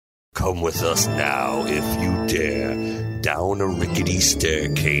Come with us now, if you dare, down a rickety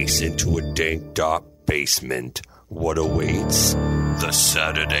staircase into a dank, dark basement. What awaits? The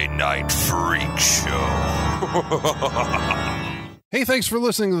Saturday Night Freak Show. Hey, thanks for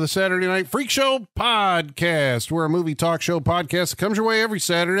listening to the Saturday Night Freak Show podcast. We're a movie talk show podcast that comes your way every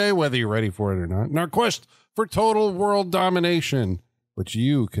Saturday, whether you're ready for it or not, in our quest for total world domination, which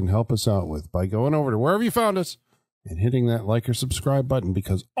you can help us out with by going over to wherever you found us and hitting that like or subscribe button,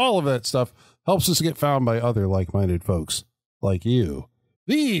 because all of that stuff helps us get found by other like-minded folks like you.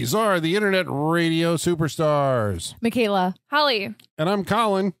 These are the Internet Radio Superstars. Michaela. Holly. And I'm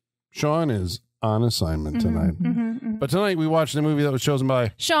Colin. Sean is on assignment tonight. But tonight we watched a movie that was chosen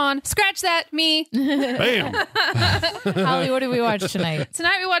by Sean. Scratch that. Me. Bam. Holly, what did we watch tonight?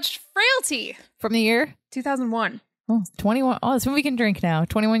 Tonight we watched Frailty. From the year? 2001. Oh, 21. Oh, this movie can drink now.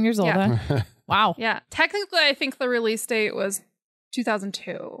 21 years old, huh? Wow. Yeah. Technically, I think the release date was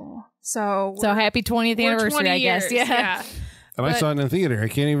 2002. So happy 20th anniversary, 20 I guess. years, Yeah. And I saw it in the theater. I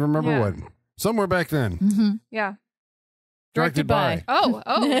can't even remember what. Somewhere back then. Mm-hmm. Yeah. Directed by. Oh.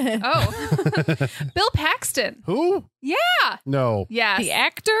 Bill Paxton. Who? Yeah. No. Yes. The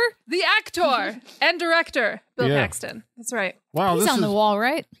actor? The actor and director, Bill Yeah. Paxton. That's right. Wow. He's on the wall,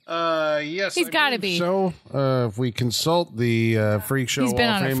 right? Yes. He's got to be. So, if we consult the Freak Show He's been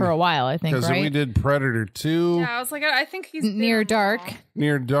Wall of on it Fame, for a while, I think, because right? we did Predator 2. Yeah, I was like, I think he's Near Dark.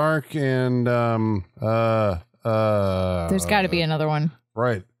 Near Dark, and There's got to be another one.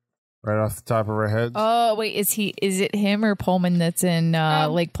 right off the top of our heads. Oh, wait, is it him or Pullman that's in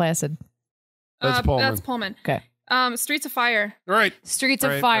Lake Placid? That's Pullman. That's Pullman. Okay. Streets of Fire. Right. Streets of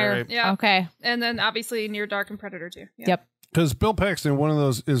Right, Fire. right. Yeah. Okay. And then obviously Near Dark and Predator 2. Yeah. Yep. Because Bill Paxton, one of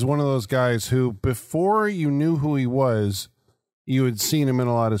those guys who, before you knew who he was, you had seen him in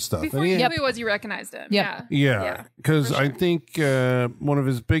a lot of stuff. Before And he you had- knew who he was, you recognized him. Yep. Yeah, because for I sure. think one of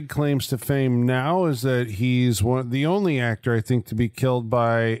his big claims to fame now is that he's the only actor, I think, to be killed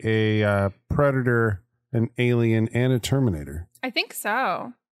by a predator, an alien, and a Terminator. I think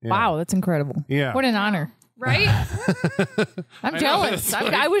so. Yeah. Wow, that's incredible. Yeah. What an honor. Right? I'm I know, jealous. it's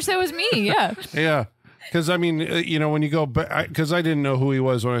like- I wish that was me. Yeah. Yeah. Because, I mean, when you go back, because I didn't know who he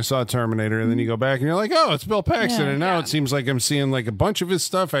was when I saw Terminator, and then you go back and you're like, oh, it's Bill Paxton. Yeah. And now it seems like I'm seeing like a bunch of his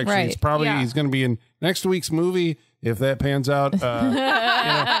stuff. Actually, Right. it's probably, Yeah. he's going to be in next week's movie, if that pans out.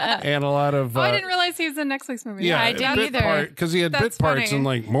 And a lot of. I didn't realize he was in next week's movie. I didn't either. Because he had That's bit parts funny. in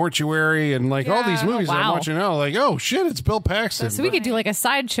like Mortuary and like all these Yeah. movies that I'm Wow. watching now. Like, oh shit, it's Bill Paxton. So we could do like a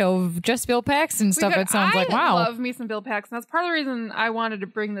sideshow of just Bill Paxton stuff. We It sounds like, I wow. love me some Bill Paxton. That's part of the reason I wanted to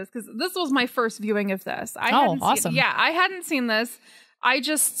bring this, because this was my first viewing of this. Awesome. I hadn't seen this. I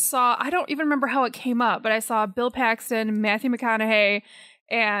just saw, I don't even remember how it came up, but I saw Bill Paxton, Matthew McConaughey,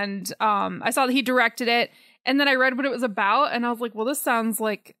 and I saw that he directed it. And then I read what it was about, and I was like, well, this sounds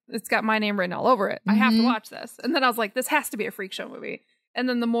like it's got my name written all over it. I have to watch this. And then I was like, this has to be a Freak Show movie. And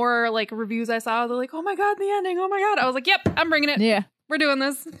then the more like reviews I saw, they're like, oh my God, the ending. Oh my God. I was like, yep, I'm bringing it. Yeah. We're doing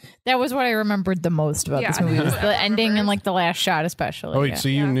this. That was what I remembered the most about this movie. Was the ending and like the last shot, especially. Oh, wait, Yeah. so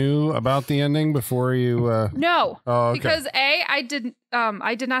you knew about the ending before you? No. Oh, okay. Because I did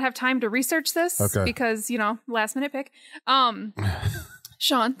not have time to research this. Okay. Because, last minute pick.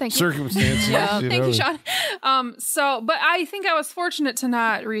 Sean, thank you. Circumstances. Thank you, Sean. But I think I was fortunate to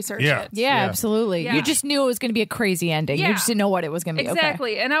not research Yeah. it. Yeah, absolutely. Yeah. You just knew it was going to be a crazy ending. Yeah. You just didn't know what it was going to be.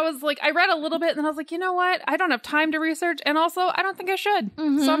 Exactly. And I was like, I read a little bit and then I was like, you know what? I don't have time to research. And also, I don't think I should.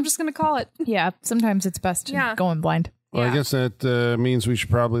 So I'm just going to call it. Okay. Yeah, sometimes it's best to go in blind. Well, I guess that means we should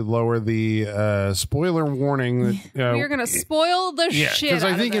probably lower the spoiler warning. That, We are going to spoil the shit because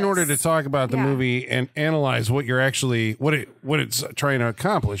I out think of in order to this. talk about the movie and analyze what you're actually what it's trying to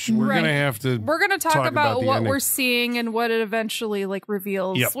accomplish, we're Right. going to have to. We're going to talk about the what ending. we're seeing and what it eventually like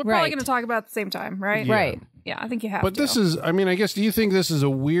reveals. Yep. We're probably Right. going to talk about it at the same time, right? Yeah. Right. Yeah, I think you have But to. this is, I mean, I guess, do you think this is a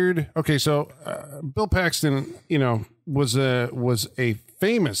weird? Okay, so Bill Paxton, was a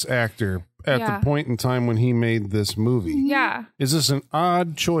famous actor at Yeah. the point in time when he made this movie. Yeah. Is this an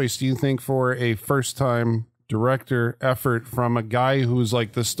odd choice, do you think, for a first-time director effort from a guy who's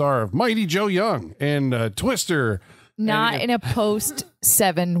like the star of Mighty Joe Young and Twister? Not in a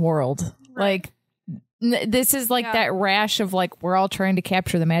post-7 world. Like, this is like that rash of like, we're all trying to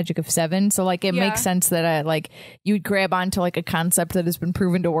capture the magic of 7. So like, it makes sense that you'd grab onto like a concept that has been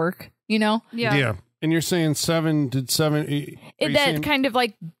proven to work, Yeah. And you're saying 7, did 7... are you that saying kind of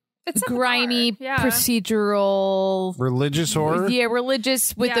like It's grimy procedural religious horror? Yeah,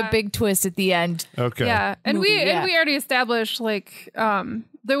 religious with a big twist at the end. Okay. Yeah. And Movie, we already established like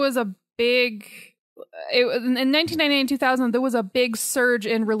there was a big in 1999 and 2000, there was a big surge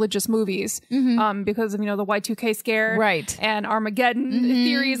in religious movies because of, the Y2K scare, right, and Armageddon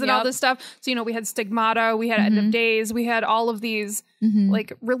theories and all this stuff. So, we had Stigmata, we had End of Days, we had all of these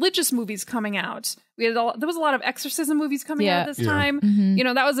like religious movies coming out. There was a lot of exorcism movies coming out at this time.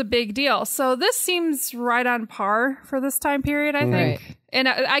 That was a big deal. So this seems right on par for this time period, I think. And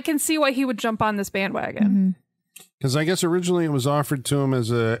I can see why he would jump on this bandwagon. Because I guess originally it was offered to him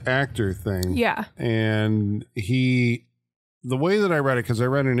as an actor thing. Yeah. And the way that I read it, because I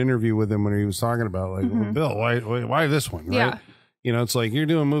read an interview with him when he was talking about, like, well, Bill, why this one? Right? Yeah. It's like you're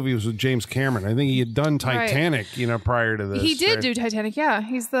doing movies with James Cameron. I think he had done Titanic, prior to this. He did do Titanic, yeah.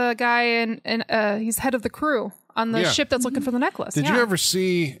 He's the guy and he's head of the crew on the ship that's looking for the necklace. Did you ever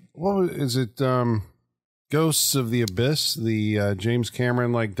see, is it Ghosts of the Abyss, the James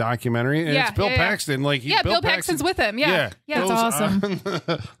Cameron documentary? And it's Bill Paxton. Bill Paxton's with him. Yeah. That's awesome.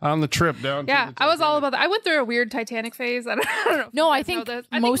 On the trip down. Yeah, I was all about that. I went through a weird Titanic phase. I don't know. No, I think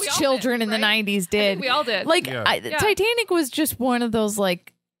most children in the 90s did. I think we all did. Titanic was just one of those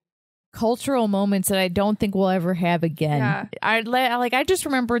cultural moments that I don't think we'll ever have again. Yeah. I just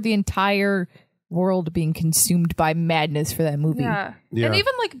remember the entire world being consumed by madness for that movie. Yeah. And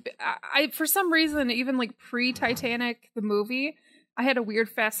even I for some reason, even pre-Titanic, the movie, I had a weird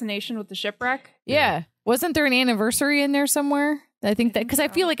fascination with the shipwreck. Yeah. Wasn't there an anniversary in there somewhere? I think that, because I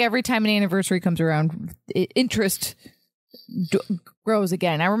feel like every time an anniversary comes around, interest grows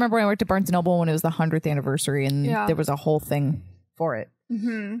again. I remember when I worked at Barnes & Noble when it was the 100th anniversary and there was a whole thing for it.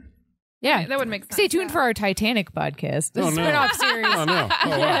 Mm-hmm. Yeah, that would make sense. Stay tuned for our Titanic podcast. Oh, no. Spin-off series. Oh, no.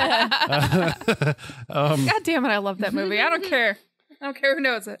 Oh, wow. God damn it, I love that movie. I don't care. I don't care who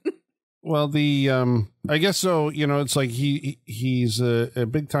knows it. Well, I guess so, it's like he's a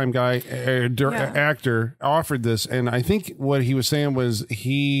big-time guy, actor, offered this, and I think what he was saying was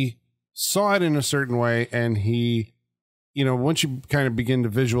he saw it in a certain way, and he, once you kind of begin to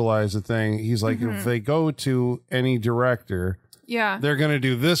visualize the thing, he's like, if they go to any director... Yeah, they're going to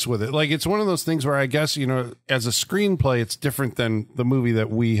do this with it. It's one of those things where I guess, as a screenplay, it's different than the movie that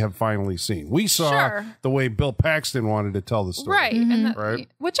we have finally seen. We saw the way Bill Paxton wanted to tell the story. Right. And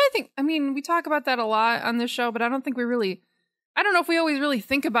which I think, we talk about that a lot on this show, but I don't think I don't know if we always really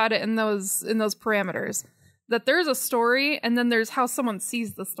think about it in those parameters, that there's a story and then there's how someone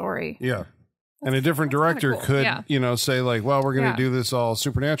sees the story. Yeah. And a different director could, say well, we're going to do this all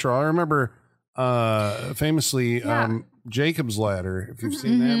supernatural. I remember famously, Jacob's Ladder, if you've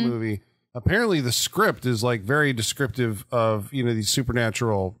seen that movie, apparently the script is very descriptive of these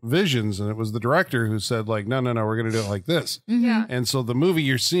supernatural visions, and it was the director who said no, we're going to do it like this. And so the movie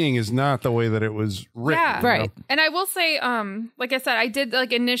you're seeing is not the way that it was written. Right. And I will say, like I said, I did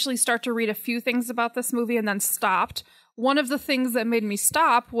initially start to read a few things about this movie and then stopped. One of the things that made me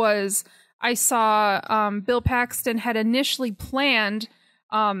stop was I saw Bill Paxton had initially planned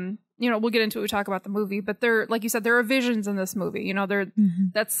we'll get into it. We talk about the movie, but like you said, there are visions in this movie.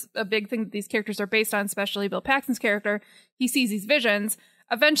 That's a big thing that these characters are based on, especially Bill Paxton's character. He sees these visions.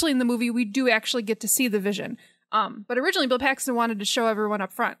 Eventually in the movie, we do actually get to see the vision. But originally Bill Paxton wanted to show everyone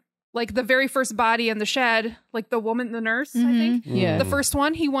up front. The very first body in the shed, the woman, the nurse, I think. Yeah. The first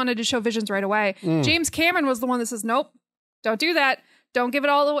one, he wanted to show visions right away. James Cameron was the one that says, nope, don't do that. Don't give it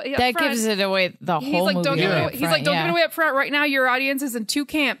all away. That gives it away the whole movie. Don't give it away. He's don't give it away up front. Right now, your audience is in two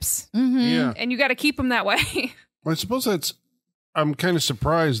camps, and you got to keep them that way. Well, I suppose I'm kind of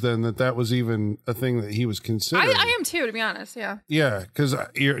surprised then that was even a thing that he was considering. I am too, to be honest. Yeah. Yeah, because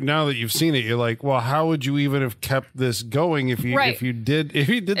now that you've seen it, you're like, well, how would you even have kept this going if you did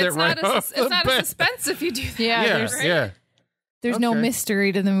that right off the bat? It's not a suspense if you do that. Yeah. There's no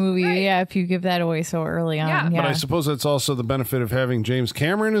mystery to the movie, if you give that away so early on. Yeah. But I suppose that's also the benefit of having James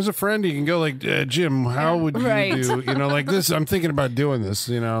Cameron as a friend. You can go Jim, how would you do, this? I'm thinking about doing this,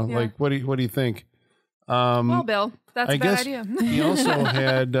 what do you think? Well, Bill, that's a bad idea. He also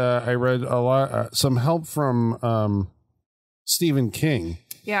had, I read a lot, some help from Stephen King.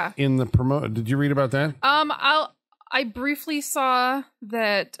 Yeah. In the promote. Did you read about that? I briefly saw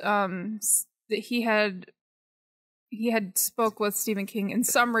that he had spoke with Stephen King in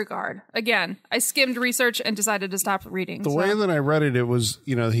some regard. Again, I skimmed research and decided to stop reading. The way that I read it, it was,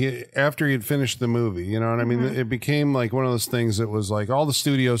 after he had finished the movie, you know what I mean? It became one of those things that was all the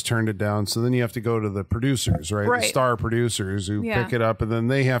studios turned it down. So then you have to go to the producers, right? The star producers who pick it up, and then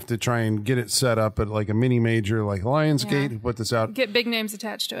they have to try and get it set up at a mini major like Lionsgate who put this out. Get big names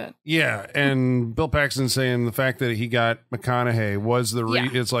attached to it. Yeah. And Bill Paxton saying the fact that he got McConaughey was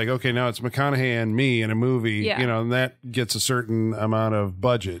it's okay, now it's McConaughey and me in a movie, and that gets a certain amount of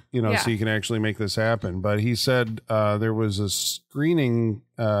budget, so you can actually make this happen. But he said there was a screening,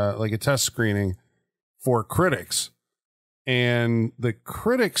 a test screening for critics. And the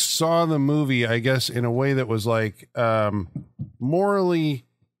critics saw the movie, I guess, in a way that was like morally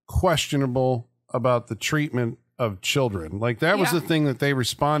questionable about the treatment of children. Like that was the thing that they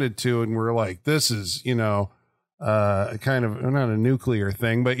responded to and were like, this is, kind of not a nuclear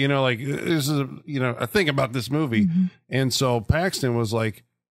thing, but like this is a thing about this movie. Mm-hmm. And so Paxton was like,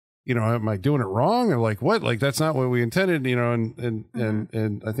 am I doing it wrong or like what? Like that's not what we intended,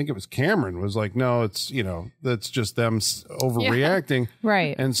 and I think it was Cameron was like, no, it's that's just them overreacting,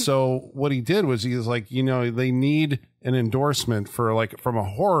 right? And so what he did was he was like, they need an endorsement for like from a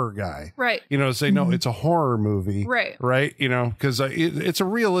horror guy, right? To say no, it's a horror movie, right? Because it's a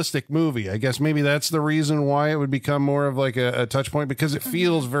realistic movie. I guess maybe that's the reason why it would become more of like a touch point because it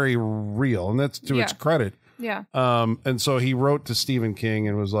feels very real, and that's to its credit. Yeah. And so he wrote to Stephen King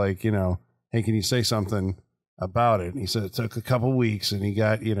and was like, hey, can you say something about it? And he said it took a couple weeks and he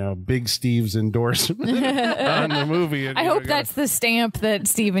got, Big Steve's endorsement on the movie. And, I hope that's the stamp that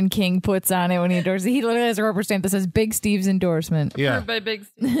Stephen King puts on it when he endorses it. He literally has a rubber stamp that says Big Steve's endorsement. Yeah. Approved by Big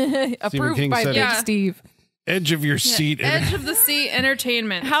Steve. Approved by Big Steve. Edge of your seat. Edge of the seat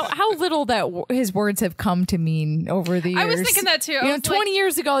entertainment. How little that his words have come to mean over the years. I was thinking that too. 20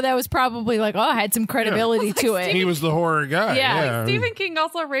 years ago, that was probably like, I had some credibility to it. He was the horror guy. Yeah. Stephen King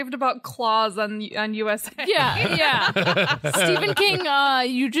also raved about claws on USA. Yeah. Stephen King,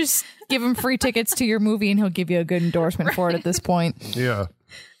 you just give him free tickets to your movie and he'll give you a good endorsement for it at this point. Yeah.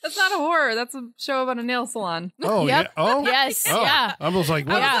 That's not a horror. That's a show about a nail salon. Oh, yep. Yeah. Oh, yes. Oh. Yeah. I was like,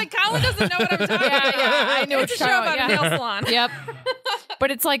 what? I was like, Colin doesn't know what I'm talking about. Yeah. I know it's a show about a nail salon. Yep. But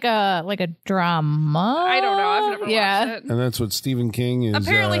it's like a drama. I don't know. I've never watched it. And that's what Stephen King is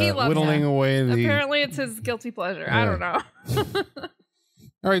Apparently he loves whittling away. Apparently it's his guilty pleasure. I don't know.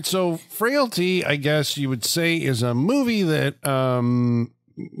 All right. So Frailty, I guess you would say, is a movie that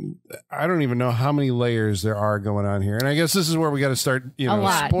I don't even know how many layers there are going on here. And I guess this is where we got to start,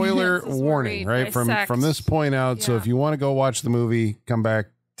 spoiler warning, right? From this point out. Yeah. So if you want to go watch the movie, come back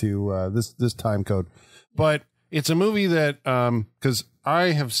to this time code. But it's a movie that, because I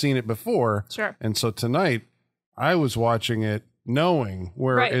have seen it before. Sure. And so tonight I was watching it knowing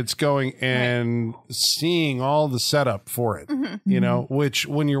where it's going and seeing all the setup for it, which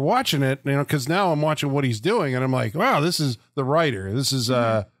when you're watching it, because now I'm watching what he's doing and I'm like, wow, this is the writer. This is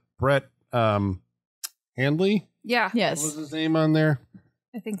Brett Handley. Yeah. Yes. What was his name on there?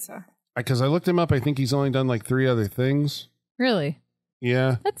 I think so. Because I looked him up. I think he's only done like 3 other things. Really?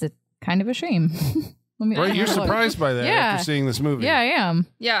 Yeah. That's a kind of a shame. Right, you're surprised by that after seeing this movie. Yeah, I am.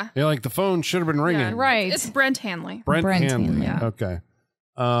 Yeah. You're like, the phone should have been ringing. Yeah, right. It's Brent Handley. Brent Handley. Yeah. Okay.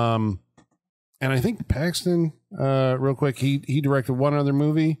 And I think Paxton, real quick, he directed one other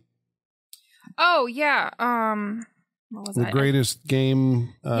movie. Oh, yeah. What was The Greatest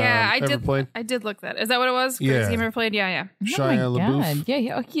Game ever played. I did look that. Is that what it was? Greatest Game ever played? Yeah. Shia LaBeouf.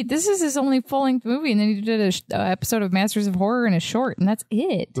 Yeah. Okay, this is his only full-length movie, and then he did an episode of Masters of Horror and a short, and that's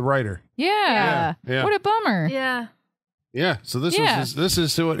it. The writer. Yeah. What a bummer. Yeah. Yeah. So this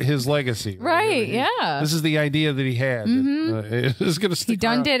is his legacy. Right. Yeah. This is the idea that he had. It's going to stick. He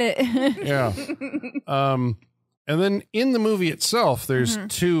done did it. Yeah. And then in the movie itself, there's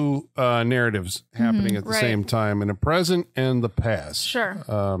 2 narratives happening at the same time, in the present and the past.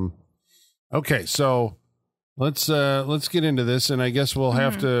 Sure. Okay, so let's get into this, and I guess we're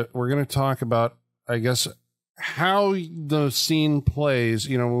going to talk about, I guess, how the scene plays,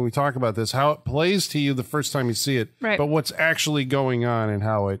 when we talk about this, how it plays to you the first time you see it, but what's actually going on and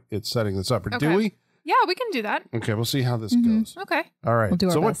how it's setting this up. Or do we? Yeah, we can do that. Okay, we'll see how this goes. Okay. All right. We'll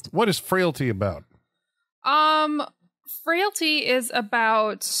do our best. What is Frailty about? Frailty is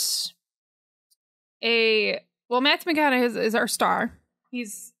about Matthew McConaughey is our star.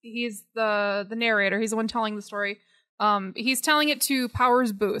 He's the narrator. He's the one telling the story. He's telling it to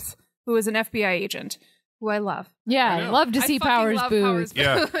Powers Booth, who is an FBI agent, who I love. Yeah, I love to see Powers Booth.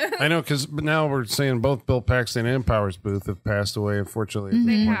 Yeah, I know, because now we're saying both Bill Paxton and Powers Booth have passed away, unfortunately, at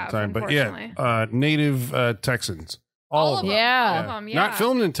this point in time. But yeah, native Texans. All of them. Yeah. All of them, yeah. Not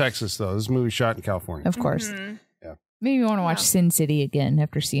filmed in Texas, though. This movie shot in California. Of course. Yeah. Maybe you want to watch Sin City again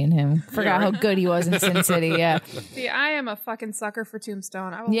after seeing him. Forgot how good he was in Sin City. Yeah. See, I am a fucking sucker for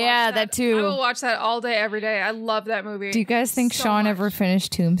Tombstone. I will watch that too. I will watch that all day, every day. I love that movie. Do you guys think Sean ever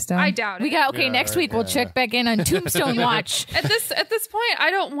finished Tombstone? I doubt it. Next week we'll check back in on Tombstone watch. At this point,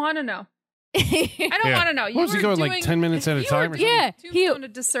 I don't want to know. I don't want to know. What was he going like 10 minutes at a time? Yeah, Tombstone a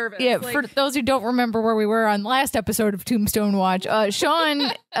disservice. Yeah, like, for those who don't remember where we were on last episode of Tombstone Watch,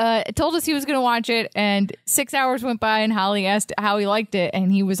 Sean told us he was going to watch it, and 6 hours went by, and Holly asked how he liked it,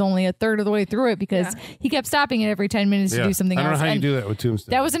 and he was only a third of the way through it because he kept stopping it every 10 minutes to do something else. I don't know how you do that with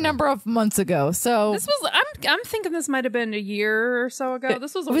Tombstone. That was a number of months ago. So this was. I'm thinking this might have been a year or so ago.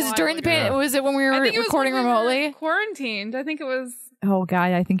 This was. Was it during the pandemic? Was it when we were recording remotely? We were quarantined. I think it was. Oh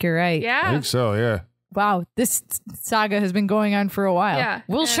God, I think you're right. Yeah, I think so. Yeah. Wow, this saga has been going on for a while. Yeah,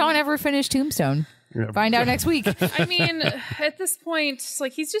 will Sean ever finish Tombstone? Yeah. Find out next week. I mean, at this point,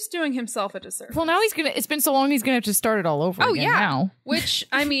 like he's just doing himself a disservice. Well, now he's gonna. It's been so long, he's gonna have to start it all over. Oh again yeah. now. Which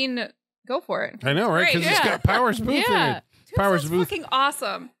I mean, go for it. I know, right? Because it's got Powers Booth in it. Powers Booth, fucking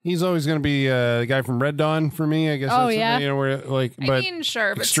awesome. He's always going to be the guy from Red Dawn for me. I guess. Oh that's yeah. You know, where like, but I mean,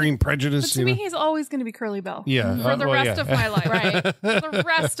 sure, but Extreme Prejudice. But to me, he's always going to be Curly Bill. Yeah, for the rest of my life. Right, for the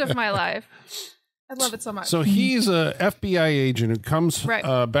rest of my life. I love it so much. So he's a FBI agent who comes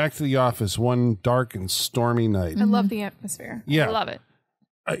back to the office one dark and stormy night. I love the atmosphere. Yeah, I love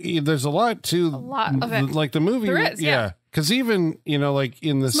it. There's a lot to of it. Like the movie. There is, yeah. Because even like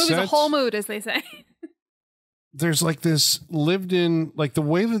in the this movie's a whole mood, as they say. There's like this lived in, like the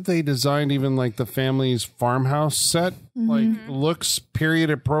way that they designed even like the family's farmhouse set, like looks period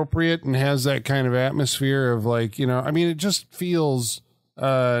appropriate and has that kind of atmosphere of like, I mean, it just feels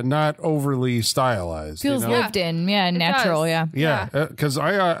not overly stylized. Feels lived in. Yeah. Natural. Does. Yeah. Yeah. Because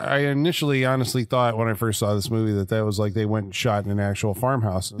I initially honestly thought when I first saw this movie that was like they went and shot in an actual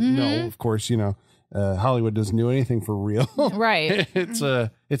farmhouse. No, of course, Hollywood doesn't do anything for real. Right. It's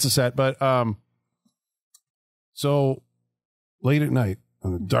a set. But, so late at night,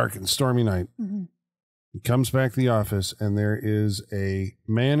 on a dark and stormy night, he comes back to the office, and there is a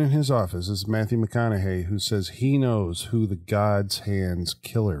man in his office. This is Matthew McConaughey, who says he knows who the God's Hands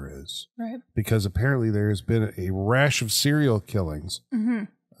killer is. Right. Because apparently there has been a rash of serial killings.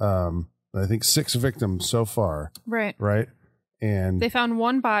 I think 6 victims so far. Right. Right. And they found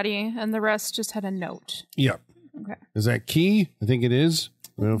one body, and the rest just had a note. Yep. Okay. Is that key? I think it is.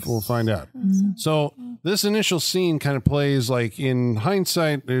 We'll find out. So this initial scene kind of plays like in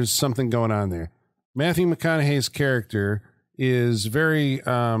hindsight, there's something going on there. Matthew McConaughey's character is very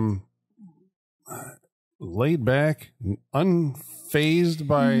laid back, unfazed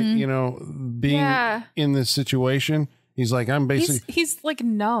by, being in this situation. He's like, I'm basically... He's like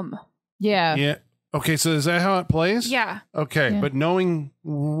numb. Yeah. Yeah. Okay, so is that how it plays? Yeah. Okay, but knowing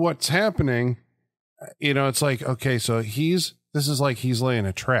what's happening, it's like, okay, so this is like he's laying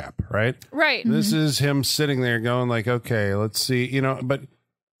a trap, right? Right. This is him sitting there going like, okay, let's see, but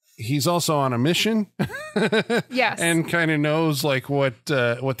he's also on a mission. Yes. And kind of knows like what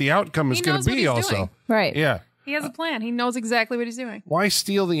the outcome is going to be also. Doing. Right. Yeah. He has a plan. He knows exactly what he's doing. Why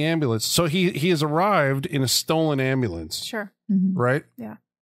steal the ambulance? So he has arrived in a stolen ambulance. Sure. Right? Yeah.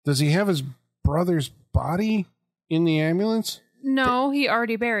 Does he have his brother's body in the ambulance? No, he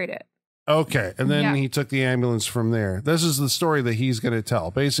already buried it. Okay, and then he took the ambulance from there. This is the story that he's going to tell.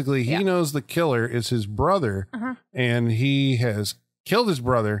 Basically, he knows the killer is his brother, and he has killed his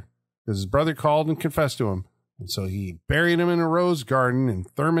brother because his brother called and confessed to him. And so he buried him in a rose garden in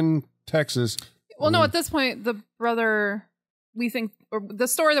Thurman, Texas. Well, no, at this point, the brother, we think, or the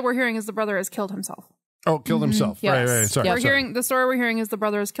story that we're hearing is the brother has killed himself. Oh, killed himself. Yes. Right. Sorry. Yeah. The story we're hearing is the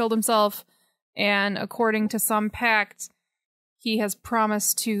brother has killed himself, and according to some pact, he has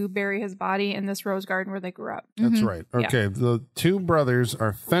promised to bury his body in this rose garden where they grew up. That's right. Okay. The 2 brothers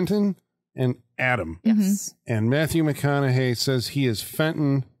are Fenton and Adam. Yes. And Matthew McConaughey says he is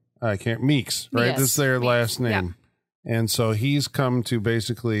Fenton. Meeks, right? Yes. This is their last name. Yeah. And so he's come to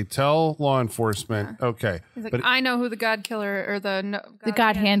basically tell law enforcement, okay. He's like, I know who the God Killer or the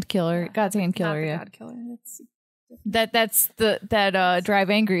God Hand Killer. God's Hand Killer, yeah. God Killer. That's that Drive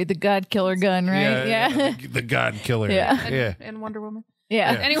Angry, the God Killer gun, right? Yeah. The God Killer. Yeah. And Wonder Woman.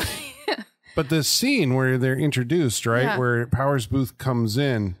 Yeah. Anyway. But the scene where they're introduced, right? Yeah. Where Powers Booth comes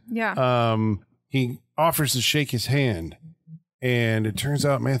in. Yeah. He offers to shake his hand. And it turns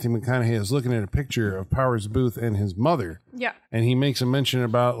out Matthew McConaughey is looking at a picture of Powers Booth and his mother. Yeah. And he makes a mention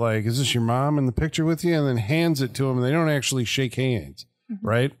about like, is this your mom in the picture with you? And then hands it to him. And they don't actually shake hands.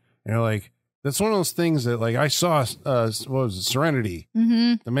 Right. And they're like, that's one of those things that like I saw, what was it? Serenity,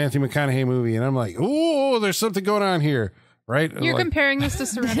 the Matthew McConaughey movie. And I'm like, oh, there's something going on here. Right. You're comparing this to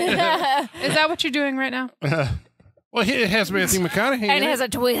Serenity. Is that what you're doing right now? Well, it has Matthew McConaughey. And it has a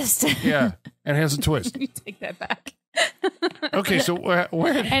twist. Yeah. And it has a twist. You take that back. Okay. So where?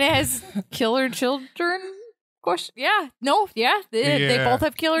 And it has killer children? Question. Yeah. No. Yeah. They both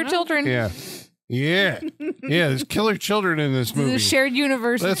have killer children. Yeah. Yeah. Yeah, there's killer children in this movie. There's a shared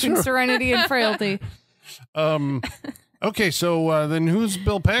universe between Serenity and Frailty. Okay, so then who's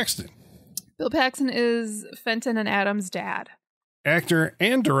Bill Paxton? Bill Paxton is Fenton and Adam's dad. Actor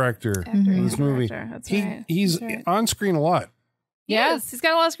and director of this movie. That's right. He's on screen a lot. Yes, he's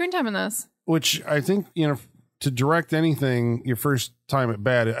got a lot of screen time in this. Which I think, to direct anything your first time at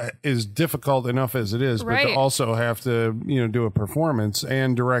bat is difficult enough as it is, but to also have to, do a performance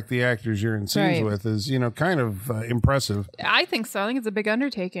and direct the actors you're in scenes with is, kind of impressive. I think so. I think it's a big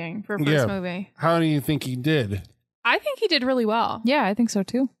undertaking for a first movie. How do you think he did? I think he did really well. Yeah, I think so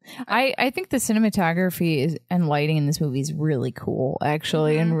too. I think the cinematography and lighting in this movie is really cool,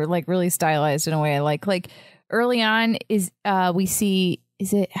 actually, and really stylized in a way I like. Like early on we see.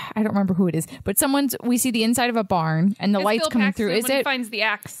 Is it? I don't remember who it is, but we see the inside of a barn and the lights Bill coming Paxton through. Is when it? He finds the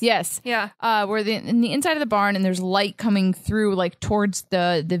axe. Yes. Yeah. We're in the inside of the barn and there's light coming through, like towards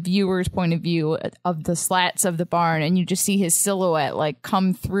the viewer's point of view of the slats of the barn, and you just see his silhouette like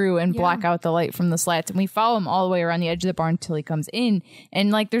come through and block out the light from the slats. And we follow him all the way around the edge of the barn until he comes in, and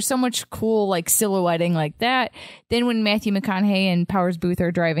like there's so much cool like silhouetting like that. Then when Matthew McConaughey and Powers Booth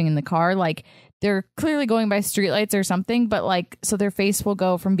are driving in the car, like they're clearly going by streetlights or something, but like, so their face will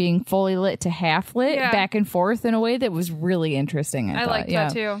go from being fully lit to half lit back and forth in a way that was really interesting. I liked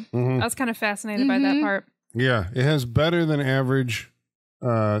that too. I was kind of fascinated by that part. Yeah. It has better than average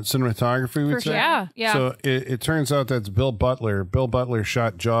cinematography, we'd say. Yeah. So it turns out that's Bill Butler. Bill Butler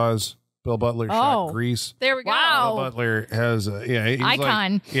shot Jaws. Bill Butler shot Grease. There we go. Wow. Bill Butler has he's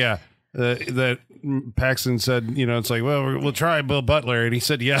icon. Like, that Paxton said, it's like, well, we'll try Bill Butler, and he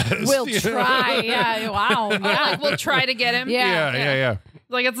said yes. We'll try. Yeah. Wow. Yeah. We'll try to get him. Yeah.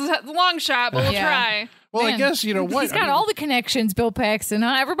 Like it's a long shot, but we'll try. Well, man, I guess what he's got all the connections. Bill Paxton.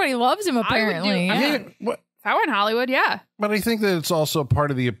 Huh? Everybody loves him. Apparently. If I were in Hollywood, But I think that it's also part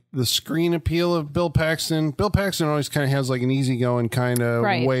of the screen appeal of Bill Paxton. Bill Paxton always kind of has like an easygoing kind of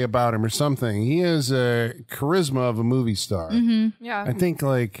way about him or something. He has a charisma of a movie star. Mm-hmm. Yeah. I think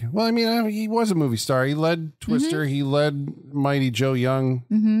he was a movie star. He led Twister. He led Mighty Joe Young.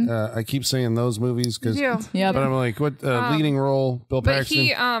 I keep saying those movies because, but I'm like, what leading role? Bill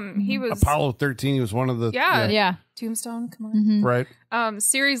Paxton. But he was Apollo 13. He was one of the Tombstone, come on. Right.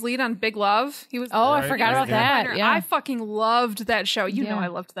 Series lead on Big Love. He was I forgot about that. Yeah. I fucking loved that show. You know I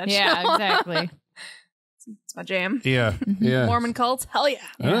loved that show. Yeah, exactly. It's my jam. Yeah. Yeah. Mormon cults. Hell yeah.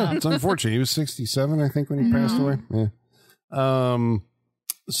 I know, it's unfortunate. He was 67, I think, when he passed away. Yeah.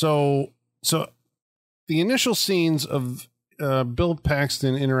 So the initial scenes of Bill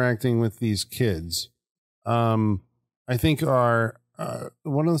Paxton interacting with these kids, I think are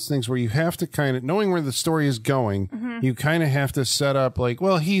one of those things where you have to kind of, knowing where the story is going, you kind of have to set up like,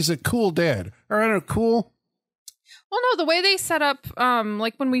 well, he's a cool dad. All right, cool. Well, no, the way they set up,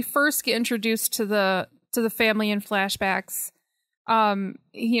 like when we first get introduced to the family in flashbacks,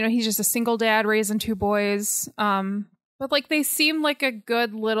 he's just a single dad raising two boys. But like they seem like a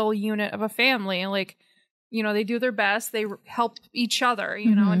good little unit of a family. Like, they do their best. They help each other,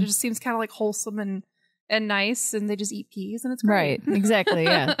 and it just seems kind of like wholesome and nice, and they just eat peas, and it's great. Right, exactly,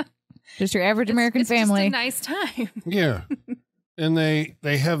 yeah. Just your average American family. Just a nice time. Yeah. And they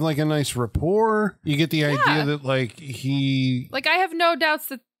have like a nice rapport. You get the idea that I have no doubts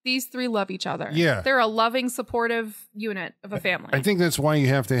that these three love each other. Yeah. They're a loving, supportive unit of a family. I think that's why you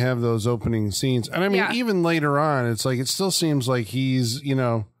have to have those opening scenes. And I mean, even later on, it's like, it still seems like he's,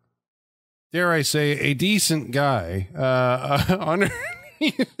 dare I say, a decent guy,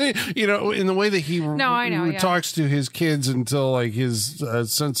 in the way that he talks to his kids until like his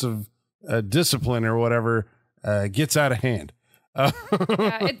sense of discipline or whatever gets out of hand.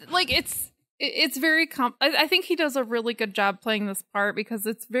 It's very I think he does a really good job playing this part because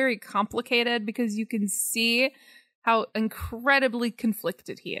it's very complicated, because you can see how incredibly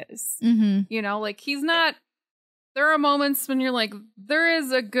conflicted he is. He's not, there are moments when you're like, there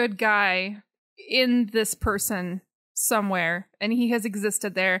is a good guy in this person somewhere and he has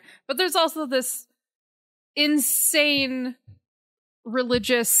existed there, but there's also this insane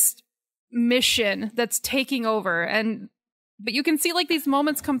religious mission that's taking over, but you can see like these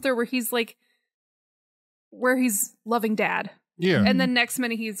moments come through where he's loving dad, and then next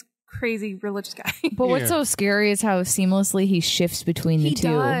minute he's crazy religious guy. But what's so scary is how seamlessly he shifts between the two.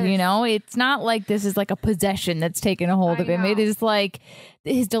 Does. It's not like this is like a possession that's taken a hold of him. It is like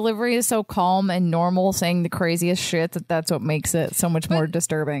his delivery is so calm and normal, saying the craziest shit, that's what makes it so much more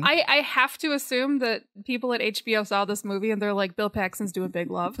disturbing. I have to assume that people at HBO saw this movie and they're like, Bill Paxton's doing Big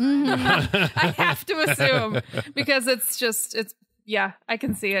Love. I have to assume, because it's yeah, I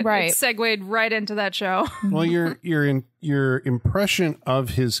can see it. Right. It segued right into that show. Well, your impression of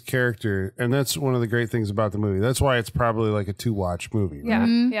his character, and that's one of the great things about the movie. That's why it's probably like a 2-watch movie. Yeah,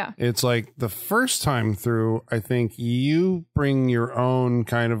 right? yeah. It's like the first time through, I think you bring your own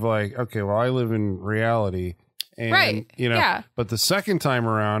kind of like, okay, well, I live in reality, and Right. you know. Yeah. But the second time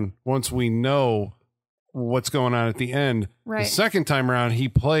around, once we know what's going on at the end, Right. the second time around, he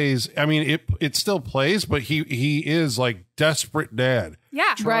plays. I mean, it still plays, but he is like desperate dad.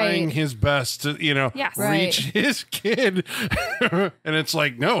 Yeah. Trying Right. his best to, Yes. reach his kid. And it's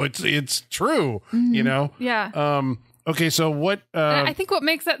like, no, it's true, you know? Yeah. Okay, so what And I think what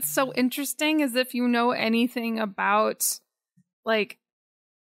makes that so interesting is if you know anything about like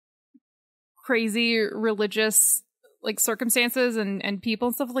crazy religious like circumstances and people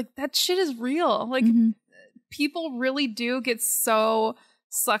and stuff, like that shit is real. Like people really do get so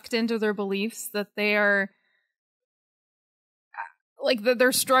sucked into their beliefs that they are like that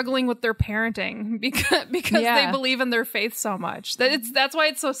they're struggling with their parenting because Yeah. they believe in their faith so much. That's why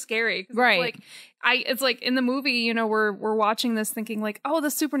it's so scary. 'Cause Right. it's like in the movie, you know, we're watching this thinking like, oh, the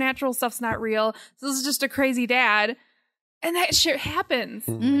supernatural stuff's not real. So this is just a crazy dad. And that shit happens.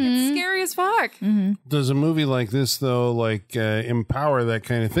 It's scary as fuck. does a movie like this though like empower that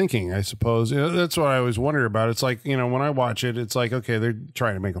kind of thinking, I suppose? You know, that's what I always wonder about. It's like, you know, when I watch it, it's like, okay, they're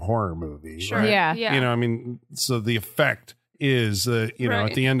trying to make a horror movie. Sure. Right? Yeah. Yeah. You know, I mean, so the effect is you know,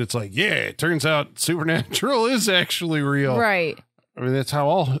 Right. at the end it's like, yeah, it turns out supernatural is actually real. Right. I mean, that's how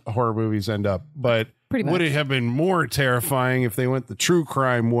all horror movies end up. But Pretty would much. it have been more terrifying if they went the true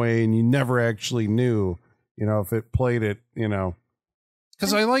crime way and you never actually knew, you know, if it played it, you know?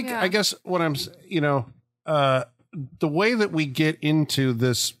 Because I like, Yeah. I guess what I'm, you know, the way that we get into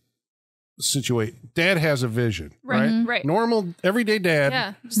this situation, dad has a vision, right? Right. Normal, everyday dad.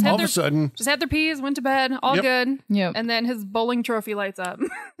 Yeah. Just All had of their a sudden, just had their peas, went to bed, all Yep. good. Yep. And then his bowling trophy lights up.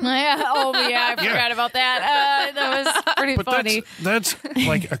 Yeah. Oh, yeah. I forgot about that. That was pretty but funny. that's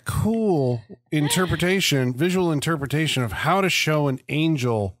like a cool interpretation, visual interpretation of how to show an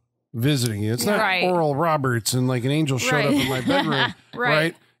angel visiting you. It's not Right. Oral Roberts and like an angel showed up Right. in my bedroom,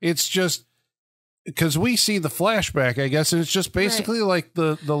 right? It's just because we see the flashback, I guess, and it's just basically like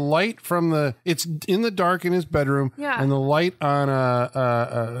the light from it's in the dark in his bedroom, Yeah. and the light on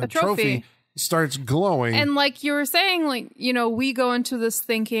a trophy starts glowing. And like you were saying, like, you know, we go into this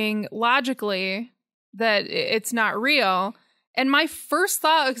thinking logically that it's not real. And my first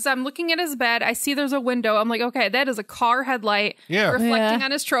thought, because I'm looking at his bed, I see there's a window. I'm like, okay, that is a car headlight Yeah. reflecting Yeah.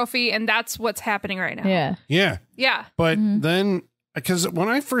 on his trophy. And that's what's happening right now. Yeah. yeah. Yeah. But then, because when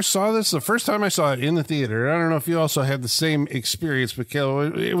I first saw this, the first time I saw it in the theater, I don't know if you also had the same experience, Mikhail,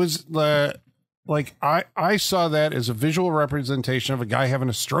 it was like I saw that as a visual representation of a guy having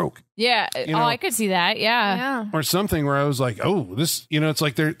a stroke Yeah. You know- I could see that. Yeah. Yeah. or something where I was like, oh, this, you know, it's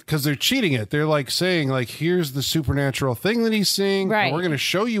like because they're cheating it. They're like saying like, here's the supernatural thing that he's seeing. Right. And we're going to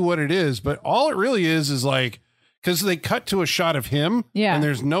show you what it is. But all it really is like, because they cut to a shot of him Yeah. and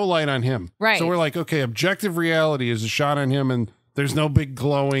there's no light on him. Right. So we're like, okay, objective reality is a shot on him and there's no big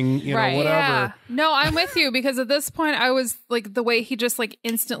glowing, you know, Right. whatever. Yeah. No, I'm with you because at this point I was like the way he just like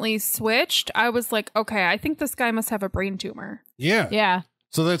instantly switched. I was like, okay, I think this guy must have a brain tumor. Yeah. Yeah.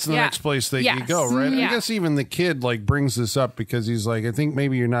 So that's the Yeah. next place that you Yes. go, right? Yeah. I guess even the kid like brings this up because he's like, I think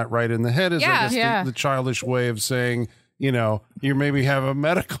maybe you're not right in the head is I Yeah. guess Yeah. the childish way of saying, you know, you maybe have a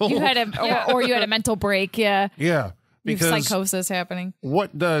medical. You had Yeah. or you had a mental break. Yeah. yeah. You have Because psychosis happening.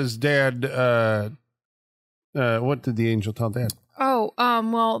 what does dad, what did the angel tell dad? Oh,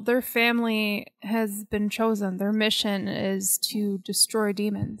 well, their family has been chosen. Their mission is to destroy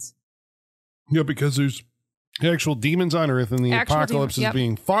demons. Yeah, because there's actual demons on earth and the Actual apocalypse demons, is yep.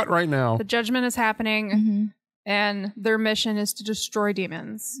 being fought right now. The judgment is happening, Mm-hmm. and their mission is to destroy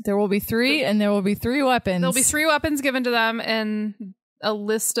demons. There will be 3, and there will be 3 weapons. There'll be 3 weapons given to them, and a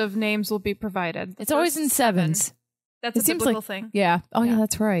list of names will be provided. The It's always first in 7s. That's It a seems biblical like- thing. Yeah. Oh, yeah, Yeah.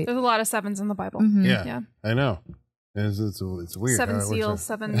 that's right. There's a lot of 7s in the Bible. Mhm. Yeah, Yeah. I know. It's weird. 7 how it works seals, out.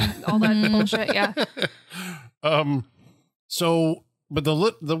 7, all that bullshit. Yeah. So, but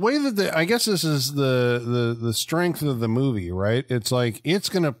the way that I guess this is the strength of the movie, right? It's like it's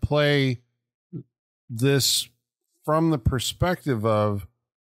going to play this from the perspective of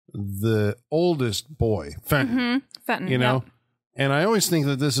the oldest boy, Fenton. Mm-hmm. Fenton. You know. Yep. And I always think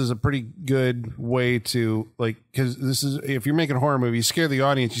that this is a pretty good way to like, because this is, if you're making a horror movie, you scare the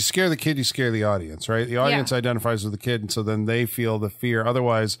audience, you scare the kid, you scare the audience, right? The audience identifies with the kid, and so then they feel the fear.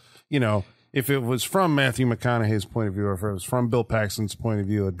 Otherwise, you know, if it was from Matthew McConaughey's point of view, or if it was from Bill Paxton's point of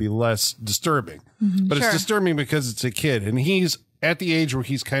view, it'd be less disturbing. But Sure. it's disturbing because it's a kid, and he's at the age where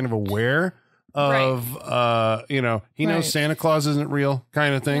he's kind of aware of, he knows Santa Claus isn't real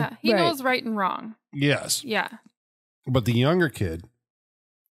kind of thing. Yeah, he knows right and wrong. Yes. Yeah. But the younger kid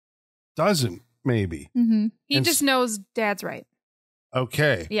doesn't, maybe. Mm-hmm. He just knows dad's right.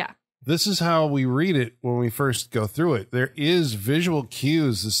 Okay. Yeah. This is how we read it when we first go through it. There is visual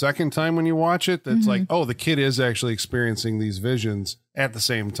cues the second time when you watch it that's like, oh, the kid is actually experiencing these visions at the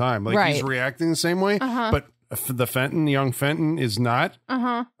same time. Like he's reacting the same way, but the young Fenton is not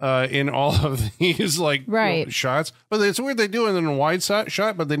in all of these shots. But it's weird they do it in a wide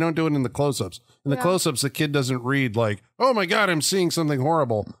shot, but they don't do it in the close-ups. In the close-ups, the kid doesn't read like, oh my God, I'm seeing something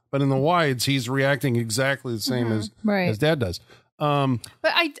horrible. But in the wides, he's reacting exactly the same as dad does. But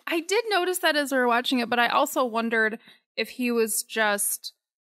I did notice that as we were watching it, but I also wondered if he was just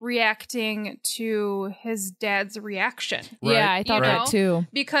reacting to his dad's reaction. Right. Yeah, I thought that too.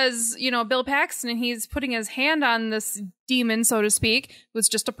 Because, Bill Paxton, he's putting his hand on this demon, so to speak, who's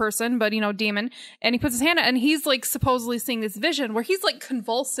just a person, but, demon. And he puts his hand on, and he's like supposedly seeing this vision where he's like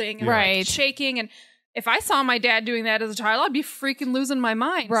convulsing and like shaking. And if I saw my dad doing that as a child, I'd be freaking losing my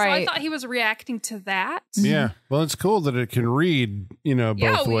mind. Right. So I thought he was reacting to that. Yeah. Well, it's cool that it can read,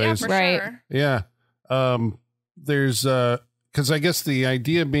 both ways. Yeah, for sure. Yeah. There's, because I guess the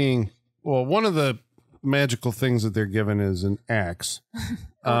idea being, well, one of the magical things that they're given is an axe.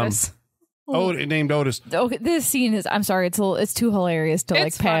 Otis. Named Otis. Okay, this scene is, I'm sorry, it's too hilarious to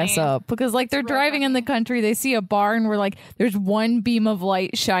pass up, because they're driving in the country, they see a barn where there's one beam of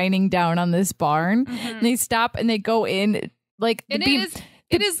light shining down on this barn, and they stop and they go in,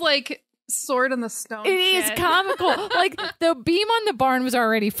 it is like Sword in the Stone. It is comical. The beam on the barn was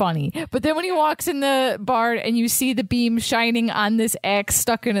already funny, but then when he walks in the barn and you see the beam shining on this axe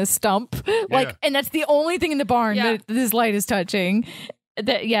stuck in a stump, and that's the only thing in the barn that this light is touching.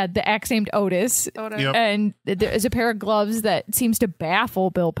 The axe named Otis. Yep. And there's a pair of gloves that seems to baffle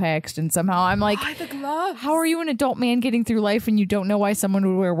Bill Paxton somehow. I'm like, why the gloves? How are you an adult man getting through life and you don't know why someone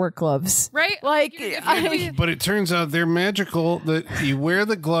would wear work gloves? Right? But it turns out they're magical, that you wear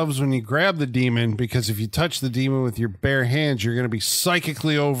the gloves when you grab the demon, because if you touch the demon with your bare hands, you're going to be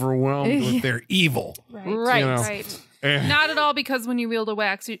psychically overwhelmed with their evil. Right. Right. Not at all, because when you wield an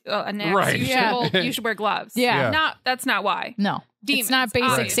axe, you should wear gloves. That's not why. No. Demons, it's not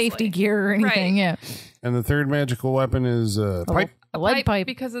basic safety gear or anything. Yeah. And the third magical weapon is pipe. A lead pipe.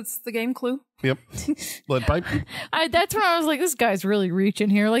 Because it's the game clue. Yep. Lead pipe. That's when I was like, this guy's really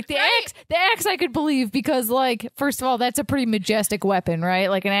reaching here. The axe I could believe, because first of all, that's a pretty majestic weapon, right?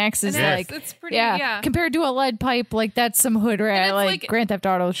 An axe is it's pretty, compared to a lead pipe, that's some hood rat, Grand Theft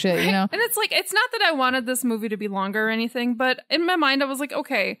Auto shit, And it's it's not that I wanted this movie to be longer or anything, but in my mind I was like,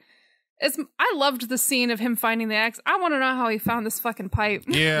 okay, I loved the scene of him finding the axe. I want to know how he found this fucking pipe.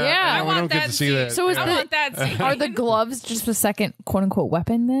 Yeah. I want that scene. So I want that scene. Are the gloves just the second quote unquote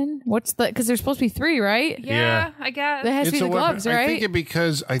weapon then? What's because there's supposed to be 3, right? Yeah, I guess. There has to be the gloves, right?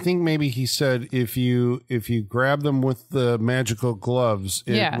 I think maybe he said if you grab them with the magical gloves,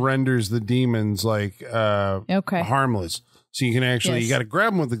 it renders the demons harmless. So you can actually, you got to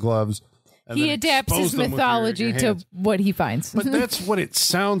grab them with the gloves. He adapts his mythology to what he finds. But that's what it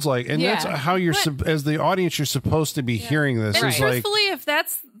sounds like. And that's how as the audience, you're supposed to be hearing this. And truthfully, if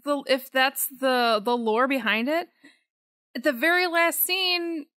that's the lore behind it, at the very last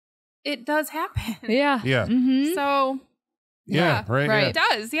scene, it does happen. Yeah. Yeah. Mm-hmm. So. Right. It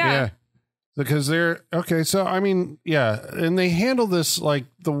does. Yeah. Because they're okay. So, I mean, and they handle this the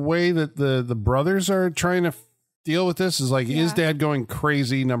way that the brothers are trying to deal with this is is dad going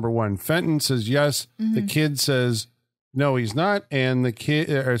crazy? Number one, Fenton says yes. Mm-hmm. The kid says no, he's not. And the kid,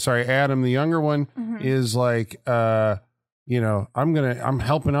 Adam, the younger one, is I'm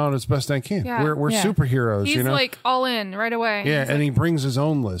helping out as best I can. Yeah. We're superheroes. He's all in right away. Yeah, and he brings his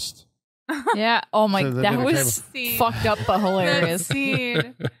own list. Yeah. Oh my, that was fucked up but hilarious. That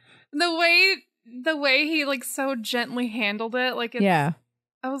scene. The way he so gently handled it,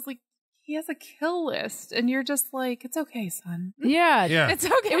 I was like, he has a kill list, and you're just it's okay, son. Yeah. It's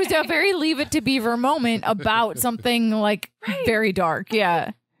okay. It was a very Leave It to Beaver moment about something very dark.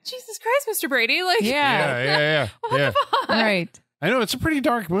 Yeah. Jesus Christ, Mr. Brady. What the fuck? Right. I know, it's a pretty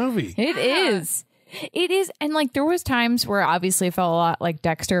dark movie. It is. It is. And there was times where obviously it felt a lot like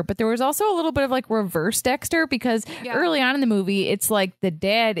Dexter, but there was also a little bit of reverse Dexter, because early on in the movie, it's the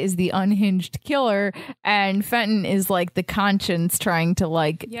dad is the unhinged killer and Fenton is the conscience trying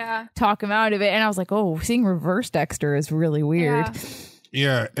to talk him out of it. And I was like, oh, seeing reverse Dexter is really weird.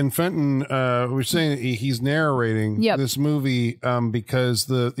 Yeah. And Fenton, we're saying he's narrating this movie because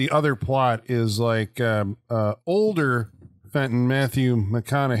the other plot is older Fenton, Matthew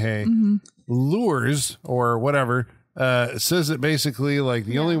McConaughey, lures or whatever says that basically like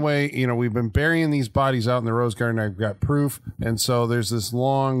the only way, we've been burying these bodies out in the rose garden. I've got proof. And so there's this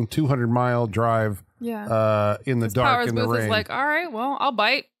long 200-mile drive in the dark, Powers in the Booth rain. is like, all right, well, I'll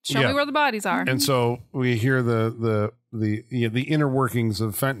bite. Show me where the bodies are. And so we hear the inner workings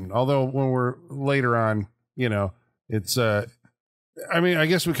of Fenton. Although when we're later on, it's I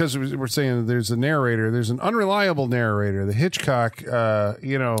guess because we're saying there's a narrator, there's an unreliable narrator, the Hitchcock,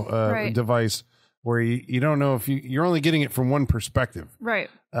 device where you don't know if you're only getting it from one perspective. Right.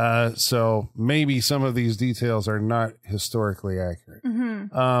 So maybe some of these details are not historically accurate.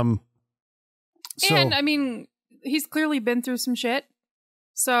 Mm-hmm. And I mean, he's clearly been through some shit.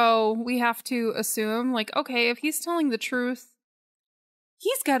 So we have to assume like, okay, if he's telling the truth,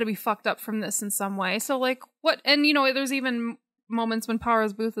 he's got to be fucked up from this in some way. So like what, and there's even moments when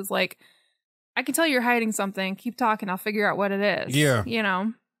Powers Booth is like, I can tell you're hiding something. Keep talking. I'll figure out what it is. Yeah.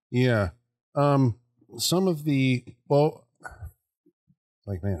 Yeah. Some of the,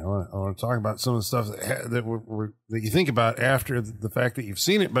 like, man, I want to talk about some of the stuff that you think about after the fact that you've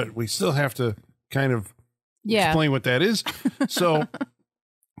seen it, but we still have to kind of explain what that is. So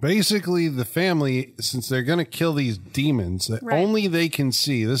basically the family, since they're going to kill these demons that only they can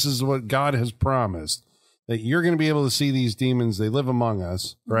see, this is what God has promised, that you're going to be able to see these demons. They live among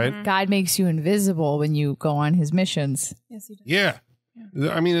us, right? Mm-hmm. God makes you invisible when you go on his missions. Yes, he does. Yeah.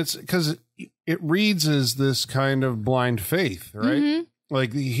 I mean, it's because it reads as this kind of blind faith, right? Mm-hmm.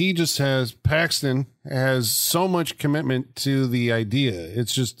 Like Paxton has so much commitment to the idea.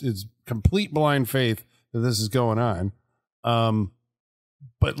 It's complete blind faith that this is going on.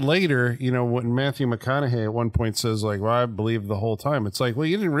 But later, when Matthew McConaughey at one point says like, well, I believed the whole time. It's like, well,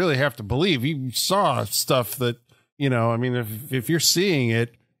 you didn't really have to believe. You saw stuff that, I mean, if you're seeing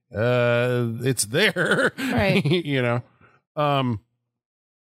it, it's there, right?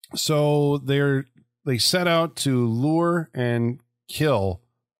 So they set out to lure and kill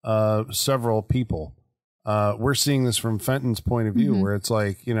several people. We're seeing this from Fenton's point of view, where it's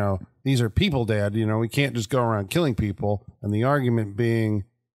like, these are people, Dad. We can't just go around killing people. And the argument being,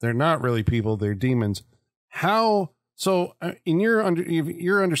 they're not really people; they're demons. How? So, in your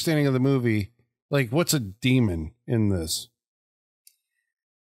understanding of the movie, like, what's a demon in this?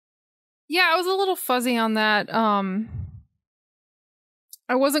 Yeah, I was a little fuzzy on that.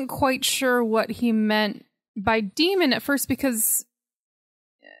 I wasn't quite sure what he meant by demon at first because,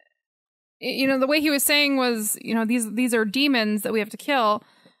 the way he was saying was, these are demons that we have to kill.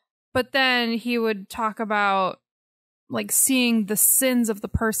 But then he would talk about like seeing the sins of the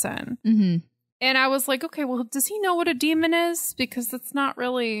person. Mm-hmm. And I was like, okay, well, does he know what a demon is? Because that's not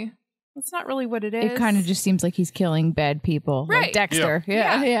really what it is. It kind of just seems like he's killing bad people. Right. Like Dexter.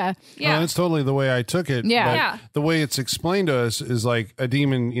 Yeah. Well, that's totally the way I took it. Yeah. But the way it's explained to us is like a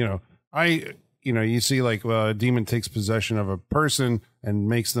demon, you see like a demon takes possession of a person and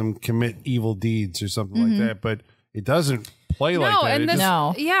makes them commit evil deeds or something like that. But it doesn't play like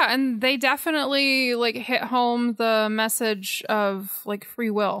that. Yeah. And they definitely like hit home the message of like free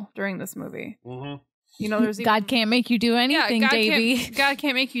will during this movie. Mm-hmm. There's God can't make you do anything, Davey. God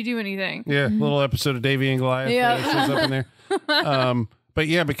can't make you do anything. Yeah, little episode of Davey and Goliath. Yeah, shows up in there. But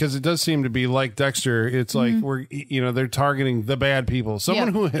yeah, because it does seem to be like Dexter. It's like they're targeting the bad people, someone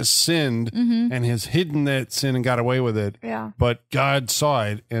who has sinned and has hidden that sin and got away with it. Yeah. But God saw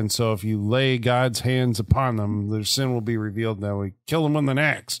it, and so if you lay God's hands upon them, their sin will be revealed. Now we kill them with an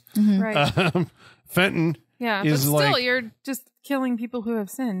axe. Mm-hmm. Right. Fenton. Yeah, is but still, like, you're just killing people who have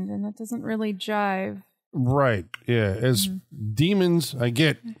sinned, and that doesn't really jive. Right. Yeah. As demons, I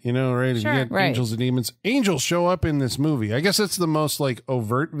get, right? Sure. You get angels and demons. Angels show up in this movie. I guess that's the most like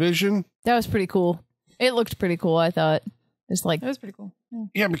overt vision. That was pretty cool. It looked pretty cool, I thought. It's like, that was pretty cool.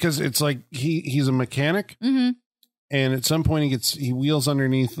 Yeah, because it's like he's a mechanic. Mm-hmm. And at some point he wheels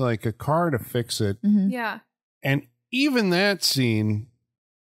underneath like a car to fix it. Mm-hmm. Yeah. And even that scene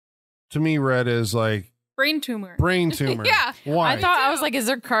to me read as like, Brain tumor. Yeah. Why? I was like, is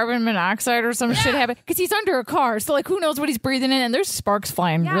there carbon monoxide or some shit happening? Because he's under a car. So like, who knows what he's breathing in? And there's sparks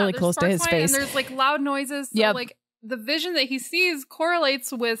flying really close to his face. And there's like loud noises. So like the vision that he sees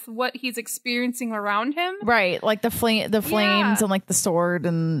correlates with what he's experiencing around him. Right. Like the flames and like the sword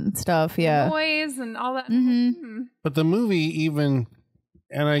and stuff. Yeah. Noise and all that. Mm-hmm. But the movie even,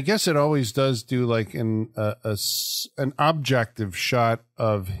 and I guess it always does do like an objective shot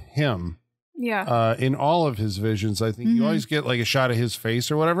of him. Yeah. In all of his visions, I think you always get like a shot of his face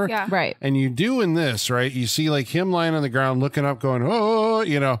or whatever. Yeah. Right. And you do in this, right? You see like him lying on the ground looking up going, oh,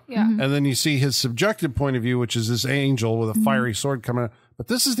 Yeah. And then you see his subjective point of view, which is this angel with a fiery sword coming out. But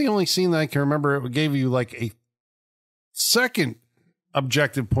this is the only scene that I can remember. It gave you like a second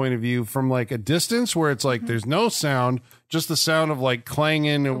objective point of view from like a distance where it's like there's no sound, just the sound of like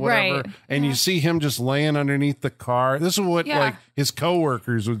clanging or whatever, Right. and you see him just laying underneath the car. This is what like his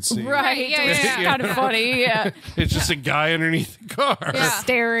coworkers would see. Right. Yeah, Which is yeah. kind of funny. Yeah. It's just a guy underneath the car. Yeah.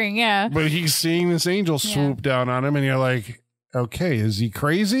 Staring. Yeah. But he's seeing this angel swoop down on him, and you're like, okay, is he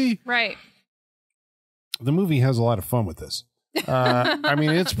crazy? Right. The movie has a lot of fun with this. I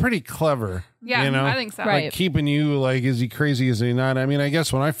mean, it's pretty clever. Yeah, you know? I think so. Right. Like keeping you like, is he crazy? Is he not? I mean, I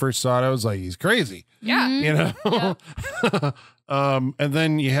guess when I first saw it, I was like, he's crazy. Yeah. You know? And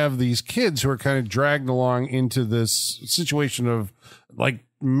then you have these kids who are kind of dragged along into this situation of like,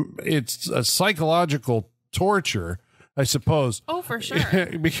 it's a psychological torture, I suppose. Oh, for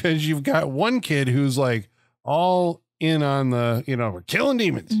sure. Because you've got one kid who's like all in on the, you know, we're killing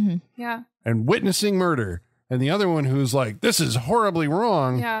demons Yeah. and witnessing murder. And the other one who's like, this is horribly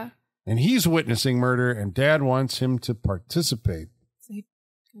wrong. Yeah. And he's witnessing murder and dad wants him to participate. So he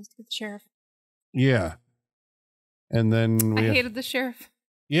goes to get the sheriff. Yeah. And then I hated the sheriff.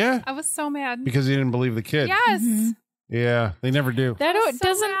 Yeah. I was so mad. Because he didn't believe the kid. Yes. Yeah. They never do. That I was so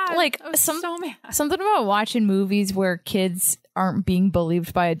doesn't mad. like I was so mad. something about watching movies where kids aren't being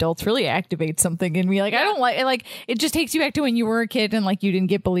believed by adults really activates something in me. Like I don't like it just takes you back to when you were a kid and like you didn't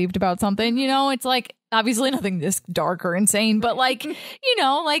get believed about something, you know? It's like obviously nothing this dark or insane, but like, you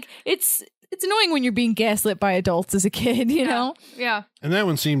know, like it's annoying when you're being gaslit by adults as a kid, you know? Yeah. And that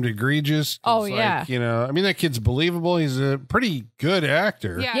one seemed egregious. Oh, It's yeah. Like, you know, I mean, that kid's believable. He's a pretty good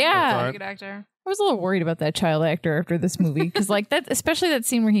actor. Yeah. Yeah. He's a very good actor. I was a little worried about that child actor after this movie because, like that, especially that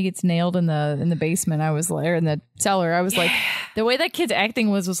scene where he gets nailed in the basement. I was like, or in the cellar. I was like, the way that kid's acting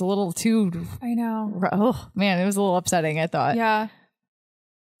was a little too. I know. Oh man, it was a little upsetting. I thought. Yeah.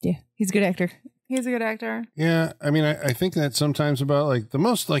 Yeah, he's a good actor. He's a good actor. Yeah. I mean, I think that sometimes about like the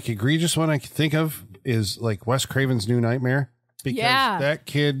most like egregious one I can think of is like Wes Craven's New Nightmare. Because that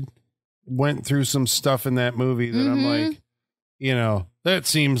kid went through some stuff in that movie that I'm like, you know, that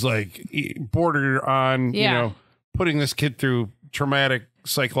seems like border on, you know, putting this kid through traumatic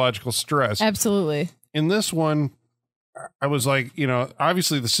psychological stress. Absolutely. In this one, I was like, you know,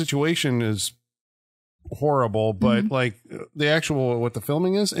 obviously the situation is horrible, but like the actual, what the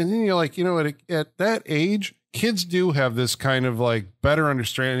filming is. And then you're like, you know, at that age, kids do have this kind of like better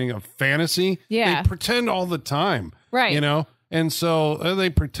understanding of fantasy. Yeah. They pretend all the time. Right. You know? And so they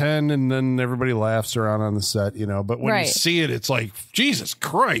pretend and then everybody laughs around on the set, you know, but when you see it, it's like, Jesus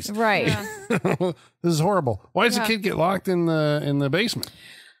Christ. Right. Yeah. This is horrible. Why does the kid get locked in the basement?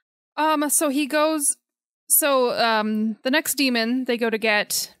 So he goes. So the next demon they go to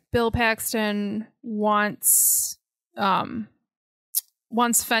get, Bill Paxton wants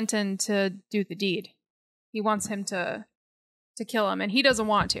Fenton to do the deed. He wants him to kill him, and he doesn't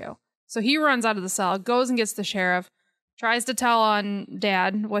want to. So he runs out of the cell, goes and gets the sheriff, tries to tell on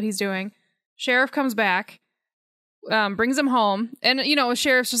Dad what he's doing. Sheriff comes back, brings him home, and you know,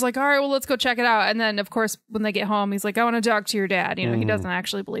 sheriff's just like, all right, well, let's go check it out. And then, of course, when they get home, he's like, I want to talk to your dad. You know, he doesn't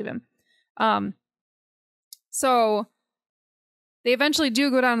actually believe him. So they eventually do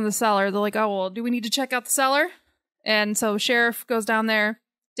go down to the cellar. They're like, oh, well, do we need to check out the cellar? And so sheriff goes down there.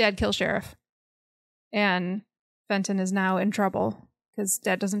 Dad kills sheriff. And Fenton is now in trouble because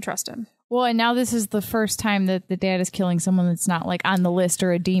Dad doesn't trust him. Well, and now this is the first time that the dad is killing someone that's not like on the list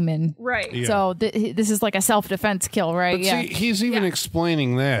or a demon. Right. Yeah. So this is like a self-defense kill, right? But see, he's even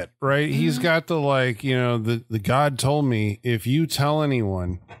explaining that, right? He's got the like, you know, the God told me if you tell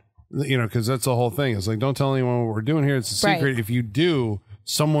anyone, you know, because that's the whole thing. It's like, don't tell anyone what we're doing here. It's a secret. Right. If you do,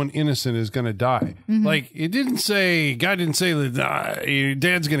 someone innocent is going to die. Like it didn't say, God didn't say that your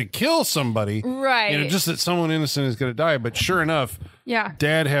dad's going to kill somebody. Right. You know, just that someone innocent is going to die. But sure enough,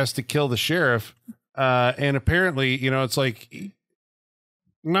 Dad has to kill the sheriff. And apparently, you know, it's like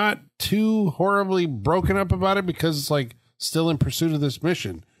not too horribly broken up about it because it's like still in pursuit of this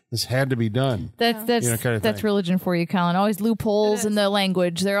mission. This had to be done. That's You know, kind of that's thing. religion for you, Colin. Always loopholes in the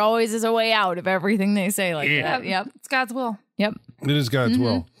language. There always is a way out of everything they say like that. Yep. It's God's will. Yep. It is God's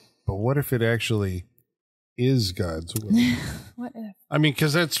will. But what if it actually is God's will? What if? I mean,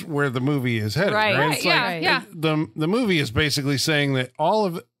 because that's where the movie is headed, right? Right. It's Yeah, like, yeah. The movie is basically saying that all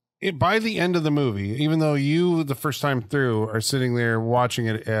of it, by the end of the movie, even though you, the first time through, are sitting there watching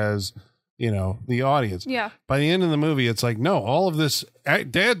it as, you know, the audience. Yeah. By the end of the movie, it's like, no, all of this,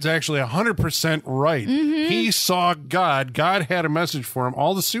 Dad's actually 100% right. He saw God. God had a message for him.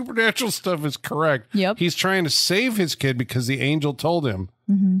 All the supernatural stuff is correct. Yep. He's trying to save his kid because the angel told him,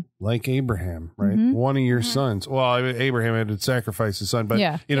 like Abraham, right? One of your sons. Well, Abraham had to sacrifice his son, but,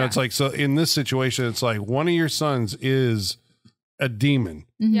 you know, it's like, so in this situation, it's like one of your sons is a demon.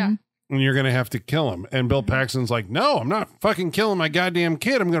 Yeah. and you're going to have to kill him. And Bill Paxton's like, no, I'm not fucking killing my goddamn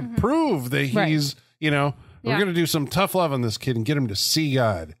kid. I'm going to prove that he's, we're going to do some tough love on this kid and get him to see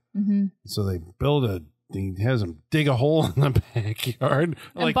God. So they build he has him dig a hole in the backyard.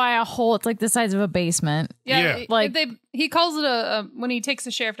 And by a hole, it's like the size of a basement. Yeah. Like he calls it when he takes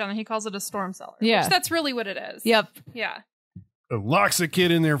the sheriff down, he calls it a storm cellar. Yeah. Which that's really what it is. Yep. Yeah. It locks the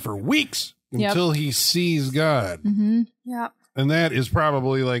kid in there for weeks until he sees God. Yeah. And that is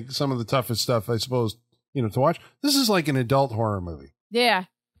probably like some of the toughest stuff, I suppose, to watch. This is like an adult horror movie. Yeah,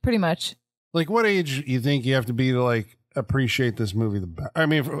 pretty much. Like, what age you think you have to be to like appreciate this movie?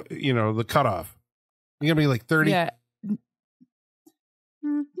 The cutoff. You gotta be like 30. Yeah.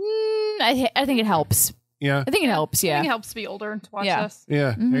 I think it helps. Yeah. I think it helps. Yeah. I think it helps to be older to watch this.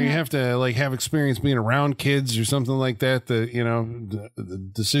 Yeah. Or you have to like have experience being around kids or something like that. The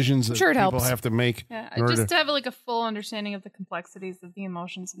decisions that people helps. have to make. Yeah. Just to have like a full understanding of the complexities of the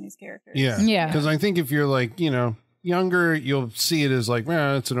emotions in these characters. Yeah. Yeah. Because I think if you're like, younger, you'll see it as like,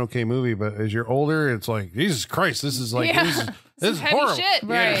 well, it's an okay movie. But as you're older, it's like, Jesus Christ, this is like, this is heavy horrible. shit.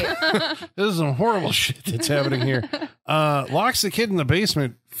 Right. Yeah. This is some horrible shit that's happening here. Locks the kid in the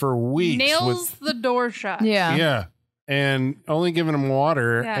basement for weeks. Nails the door shut. Yeah. Yeah. And only giving him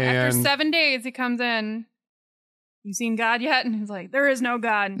water. Yeah. And After 7 days, he comes in. You seen God yet? And he's like, there is no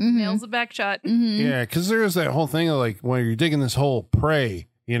God. Nails it back shut. Yeah. Because there's that whole thing of like, when you're digging this hole, pray,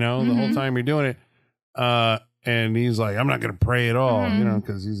 the whole time you're doing it. And he's like, I'm not going to pray at all,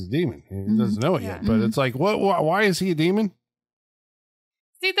 because he's a demon. He doesn't know it yet. But it's like, why is he a demon?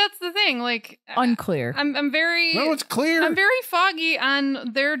 See, that's the thing. Like, unclear. I'm very. No, it's clear. I'm very foggy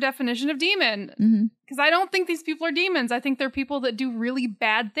on their definition of demon because I don't think these people are demons. I think they're people that do really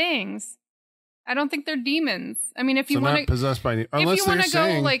bad things. I don't think they're demons. I mean, if you want to possessed by, unless if you want to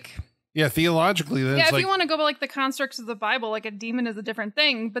go like. Yeah, theologically, then if you want to go by like the constructs of the Bible, like a demon is a different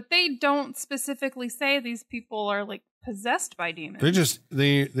thing, but they don't specifically say these people are like possessed by demons. They're just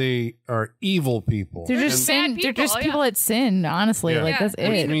they are evil people. They're just sin. They're just people that sin. Honestly, like that's it.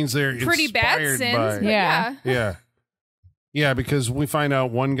 Which means they're pretty bad sins. Yeah, because we find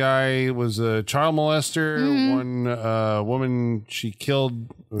out one guy was a child molester. One woman she killed.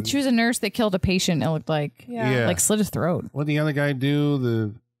 She was a nurse that killed a patient. It looked like like slit his throat. What did the other guy do?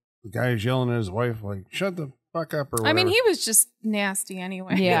 The guy is yelling at his wife, like, shut the fuck up, or whatever. I mean, he was just nasty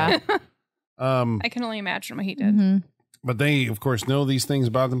anyway. Yeah. I can only imagine what he did. But they, of course, know these things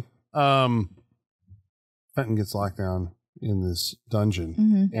about them. Fenton gets locked down in this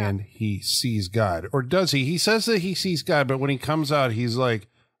dungeon, and he sees God. Or does he? He says that he sees God, but when he comes out, he's like,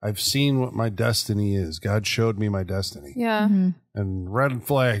 I've seen what my destiny is. God showed me my destiny. Yeah. And red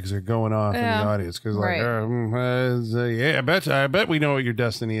flags are going off in the audience because, I bet we know what your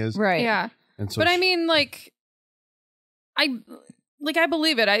destiny is. Right. Yeah. And so, but I mean, I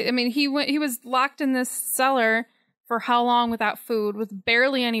believe it. I mean, he was locked in this cellar for how long without food, with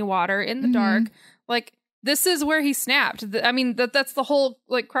barely any water, in the dark. Like, this is where he snapped. I mean, that's the whole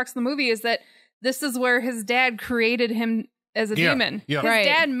like crux of the movie, is that this is where his dad created him as a demon. Yeah. His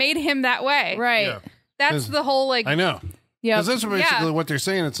dad made him that way. Right. Yeah. That's the whole like. I know. Yeah. Because that's basically what they're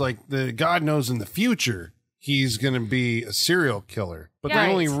saying. It's like God knows in the future he's going to be a serial killer. But the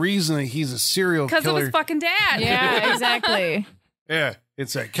only reason that he's a serial killer. Because of his fucking dad. Yeah, exactly. Yeah.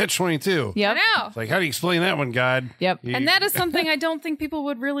 It's that catch-22. Yep. I know. It's like, how do you explain that one, God? Yep. And that is something I don't think people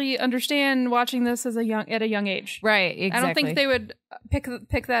would really understand watching this at a young age. Right. Exactly. I don't think they would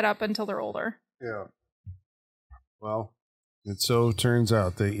pick that up until they're older. Yeah. Well, it so turns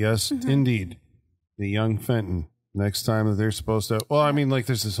out that, yes, indeed, the young Fenton, next time that they're supposed to, well, I mean, like,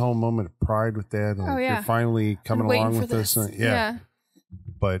 there's this whole moment of pride with Dad. Like, they're finally coming along with this. Yeah.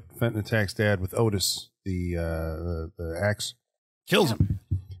 But Fenton attacks Dad with Otis, the axe, kills him.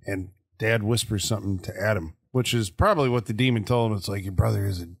 And Dad whispers something to Adam, which is probably what the demon told him. It's like, your brother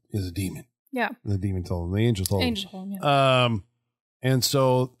is a demon. Yeah. The demon told him. The angel told him. Angel told him, yeah. And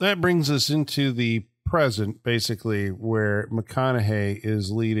so that brings us into the present, basically, where McConaughey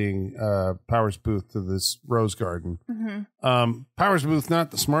is leading Powers Booth to this rose garden. Powers Booth, not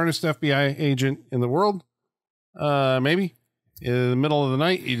the smartest FBI agent in the world. Maybe. In the middle of the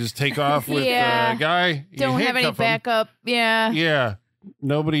night, you just take off with a guy. Don't have any backup. Yeah. Yeah.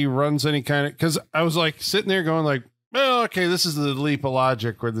 Nobody runs any kind of... Because I was like sitting there going like, oh, okay, this is the leap of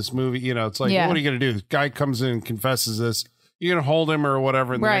logic where this movie, it's like, what are you going to do? This guy comes in and confesses this. You're going to hold him or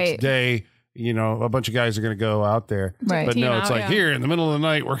whatever. And the next day, a bunch of guys are going to go out there. Right. But no, it's like, here in the middle of the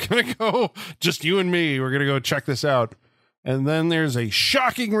night, we're going to go, just you and me. We're going to go check this out. And then there's a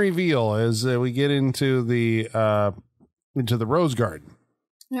shocking reveal as we get into the rose garden.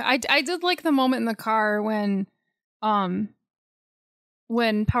 Yeah, I did like the moment in the car when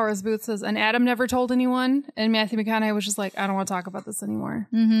when Powers Booth says, and Adam never told anyone, and Matthew McConaughey was just like, I don't want to talk about this anymore.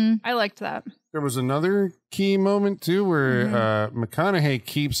 Mm-hmm. I liked that. There was another key moment, too, where McConaughey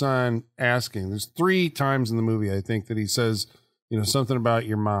keeps on asking. There's 3 times in the movie, I think, that he says, something about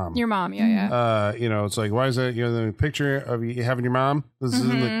your mom. Your mom, yeah. It's like, why is that, the picture of you having your mom? This is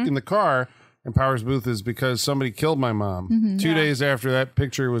in the car, and Powers Booth is because somebody killed my mom. 2 days after that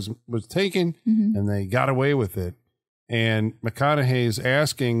picture was taken, and they got away with it. And McConaughey's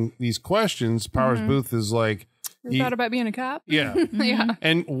asking these questions. Powers Booth is like, you thought about being a cop? Yeah. Yeah.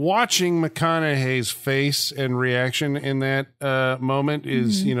 And watching McConaughey's face and reaction in that moment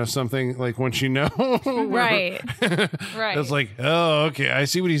is, something like once you know. Right. Right. It's like, oh, okay, I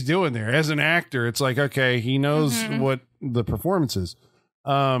see what he's doing there. As an actor, it's like, okay, he knows what the performance is.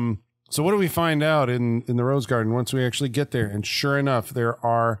 So what do we find out in the Rose Garden once we actually get there? And sure enough, there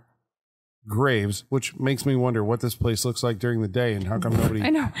are graves, which makes me wonder what this place looks like during the day and how come nobody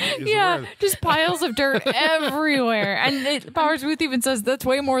I know. Yeah, just piles of dirt everywhere. And Powers Booth even says that's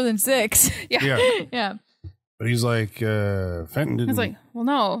way more than 6. Yeah. But he's like, Fenton didn't. He's like, well,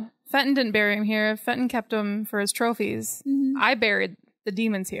 no, Fenton didn't bury him here. Fenton kept him for his trophies. I buried the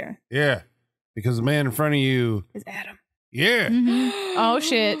demons here. Yeah, because the man in front of you is Adam. Yeah. Oh,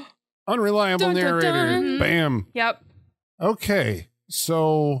 shit. Unreliable Dun, dun, narrator. dun. Bam. Yep. Okay,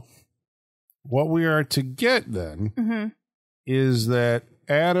 so what we are to get then is that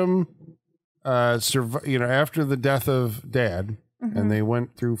Adam, after the death of Dad, and they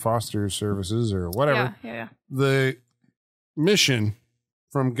went through foster services or whatever, the mission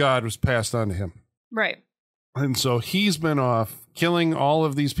from God was passed on to him. Right. And so he's been off killing all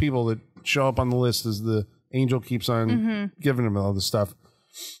of these people that show up on the list as the angel keeps on giving him all this stuff.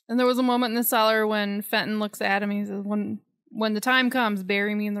 And there was a moment in the cellar when Fenton looks at Adam and he says, when the time comes,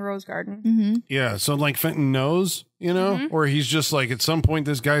 bury me in the Rose Garden. Yeah, so like Fenton knows, or he's just like, at some point,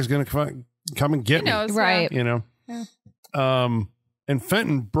 this guy's going to come and get he knows, me. Right. Yeah. And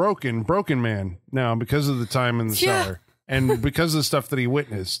Fenton, broken man now because of the time in the cellar and because of the stuff that he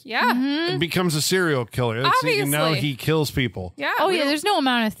witnessed. Yeah. It becomes a serial killer. Obviously. And now he kills people. Yeah. Oh, yeah, there's no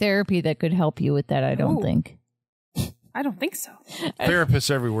amount of therapy that could help you with that, I don't think. I don't think so.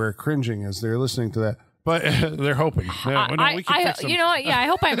 Therapists everywhere cringing as they're listening to that. But they're hoping. No, we can fix them. You know what? Yeah, I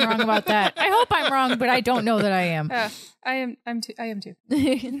hope I'm wrong about that. I hope I'm wrong, but I don't know that I am. I am too.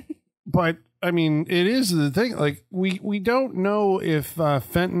 But I mean, it is the thing. Like we don't know if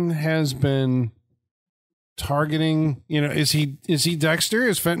Fenton has been targeting. Is he Dexter?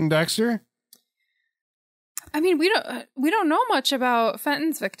 Is Fenton Dexter? I mean, we don't know much about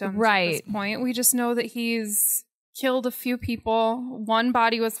Fenton's victims right. at this point. We just know that he's killed a few people. One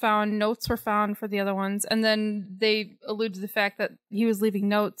body was found. Notes were found for the other ones. And then they allude to the fact that he was leaving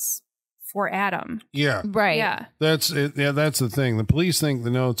notes for Adam. Yeah. Right. Yeah. That's it. Yeah, that's the thing. The police think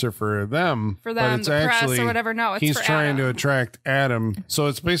the notes are for them. For them, but it's the press actually, or whatever. No, it's he's for trying Adam. to attract Adam. So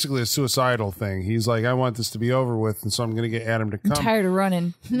it's basically a suicidal thing. He's like, I want this to be over with, and so I'm going to get Adam to come. I'm tired of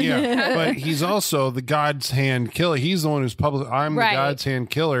running. Yeah. But he's also the God's hand killer. He's the one who's I'm the God's hand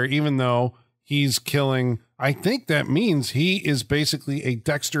killer, even though he's killing. I think that means he is basically a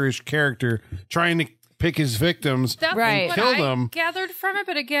Dexterish character trying to pick his victims That's right. and what kill I them. gathered from it,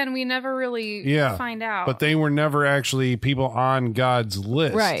 but again, we never really find out. But they were never actually people on God's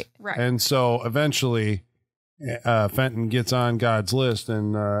list. Right. And so eventually Fenton gets on God's list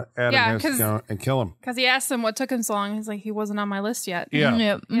and Adam has to go and kill him. Because he asked him what took him so long. He's like, he wasn't on my list yet. Yeah.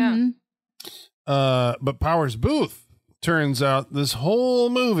 Yep. Yeah. But Powers Booth, turns out this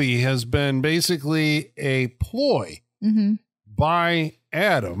whole movie has been basically a ploy by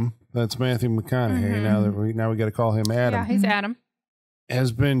Adam. That's Matthew McConaughey. Now we got to call him Adam. Yeah, he's Adam.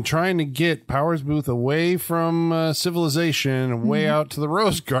 Has been trying to get Powers Booth away from civilization and way out to the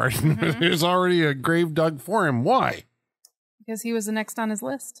Rose Garden. There's already a grave dug for him. Why? Because he was the next on his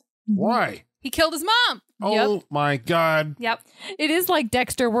list. Why? He killed his mom. Oh my God. Yep. It is like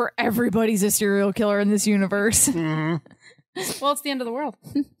Dexter where everybody's a serial killer in this universe. Well, it's the end of the world.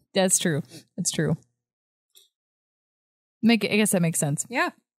 That's true. That's true. I guess that makes sense.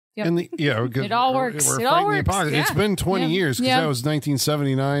 Yeah. Yep. And it all works. We're It all fighting the works. apocalypse. It's been 20 years because that was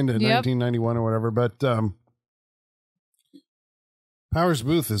 1979 to 1991 or whatever. But Powers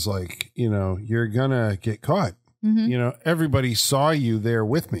Booth is like, you're gonna get caught. Everybody saw you there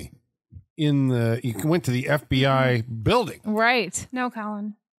with me. You went to the FBI building. Right. No,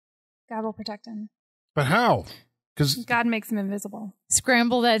 Colin. God will protect him. But how? Because God makes him invisible.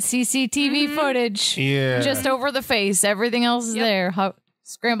 Scramble that CCTV footage. Yeah. Just over the face. Everything else is there.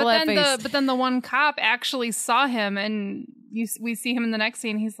 Scramble that face. But then the one cop actually saw him, and we see him in the next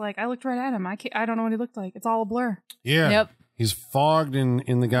scene. He's like, I looked right at him. I don't know what he looked like. It's all a blur. Yeah. Yep. he's fogged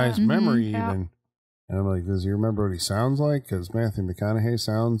in the guy's memory even. And I'm like, does he remember what he sounds like? Because Matthew McConaughey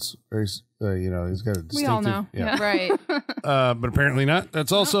sounds very, he's got a distinctive. We all know. Yeah. Right. But apparently not.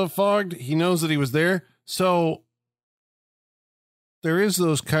 That's also fogged. He knows that he was there. So there is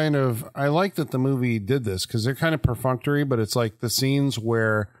those kind of, I like that the movie did this because they're kind of perfunctory, but it's like the scenes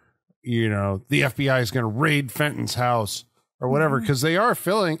where, the FBI is going to raid Fenton's house or whatever, because they are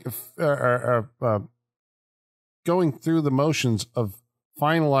going through the motions of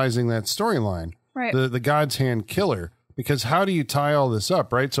finalizing that storyline. Right. The God's Hand killer, because how do you tie all this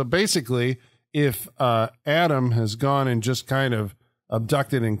up, right? So basically, if Adam has gone and just kind of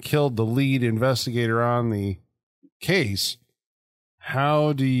abducted and killed the lead investigator on the case,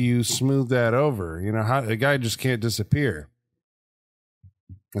 how do you smooth that over? How the guy just can't disappear.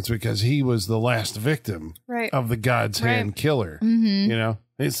 That's because he was the last victim of the God's Hand killer. Mm-hmm.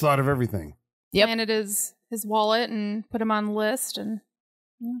 He's thought of everything. Yep. And it is his wallet and put him on the list and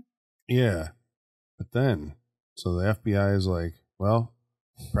yeah. But then, so the FBI is like, well,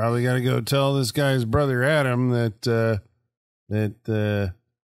 probably got to go tell this guy's brother Adam that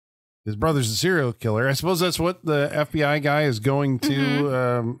his brother's a serial killer. I suppose that's what the FBI guy is going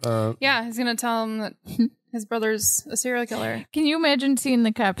to. yeah, he's going to tell him that his brother's a serial killer. Can you imagine seeing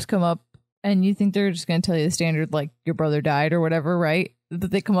the cops come up and you think they're just going to tell you the standard, like your brother died or whatever, right?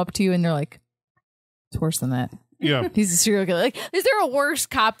 That they come up to you and they're like, it's worse than that. Yeah. He's a serial killer. Like, is there a worse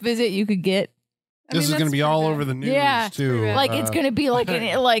cop visit you could get? This is going to be all over the news too. Like it's going to be like you're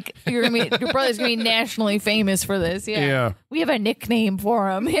going to be, your brother's going to be nationally famous for this. Yeah. We have a nickname for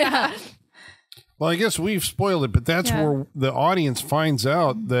him. Yeah. Well, I guess we've spoiled it, but that's where the audience finds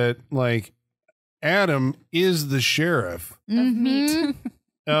out that like Adam is the sheriff of Meat.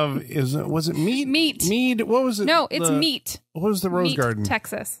 Was it Meat? Mead. What was it? No, it's Meat. What was the Rose Meat, Garden?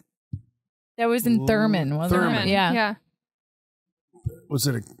 Texas. That was in Thurman, wasn't it? Yeah. Was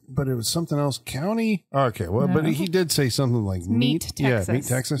it but it was something else, county? Oh, okay. Well, but he did say something like Meat, Texas. Yeah, Meat,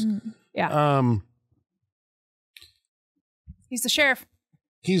 Texas. Yeah. He's the sheriff.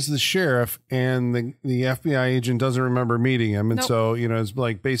 He's the sheriff, and the FBI agent doesn't remember meeting him. And so, it's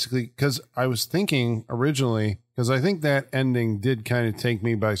like basically, because I was thinking originally, because I think that ending did kind of take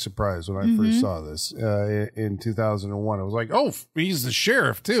me by surprise when I first saw this in 2001. I was like, oh, he's the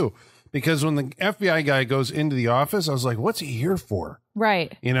sheriff too. Because when the FBI guy goes into the office, I was like, what's he here for?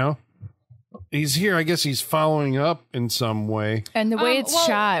 Right. He's here. I guess he's following up in some way. And the way it's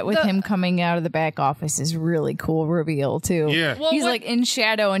shot with him coming out of the back office is really cool reveal, too. Yeah. Well, he's like in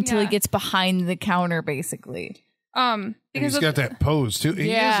shadow until he gets behind the counter, basically. And he's got that pose, too.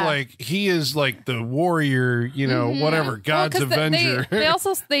 He is like the warrior, whatever, God's avenger.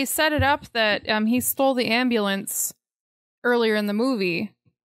 They set it up that he stole the ambulance earlier in the movie.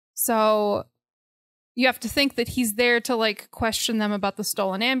 So you have to think that he's there to like question them about the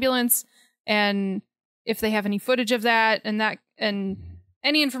stolen ambulance and if they have any footage of that and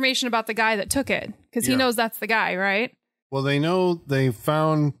any information about the guy that took it, because he knows that's the guy, right? Well, they know they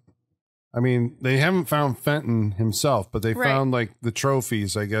found, they haven't found Fenton himself, but they found like the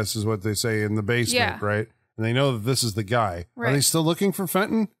trophies, I guess is what they say, in the basement, right? And they know that this is the guy. Right. Are they still looking for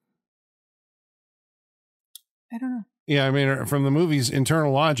Fenton? I don't know. Yeah, from the movie's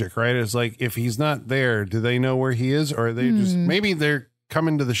internal logic, right? It's like, if he's not there, do they know where he is? Or are they just, maybe they're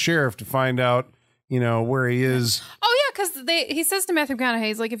coming to the sheriff to find out, where he is. Oh, yeah, because he says to Matthew McConaughey,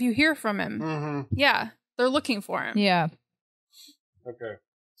 he's like, if you hear from him, they're looking for him. Yeah. Okay.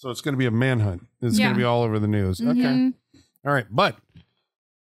 So it's going to be a manhunt. It's going to be all over the news. Mm-hmm. Okay. All right. But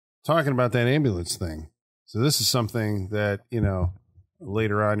talking about that ambulance thing. So this is something that,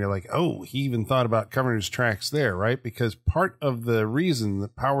 later on, you're like, oh, he even thought about covering his tracks there, right? Because part of the reason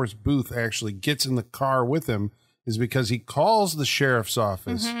that Powers Booth actually gets in the car with him is because he calls the sheriff's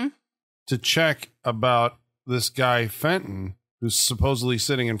office to check about this guy Fenton, who's supposedly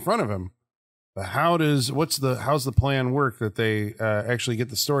sitting in front of him. But how's the plan work that they actually get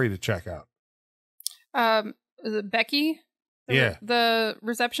the story to check out? Is it Becky? Yeah. The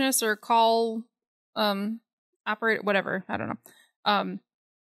receptionist or call operator, whatever. I don't know.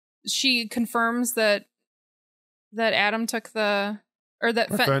 She confirms that Adam took Fenton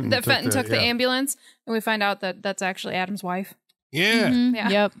took the ambulance, and we find out that that's actually Adam's wife. Yeah. Mm-hmm. Yeah.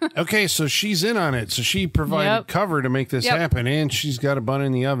 Yep. Okay, so she's in on it. So she provided cover to make this happen, and she's got a bun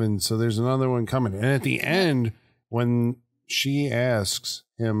in the oven. So there's another one coming. And at the end, when she asks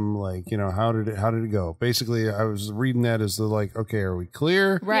him, like, how did it go? Basically, I was reading that as okay, are we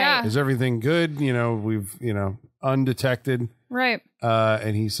clear? Right. Yeah. Is everything good? We've undetected. Right.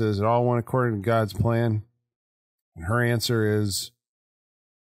 And he says it all went according to God's plan. And her answer is,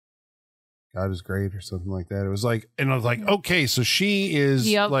 God is great or something like that. It was like, and I was like, okay, so she is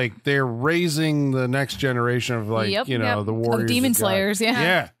like, they're raising the next generation of like, the warriors. Of Demon Slayers,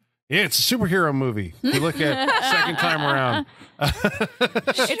 Yeah, it's a superhero movie. You look at second time around.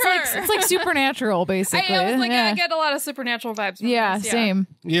 It's like Supernatural, basically. I was like, I get a lot of Supernatural vibes from this. Same.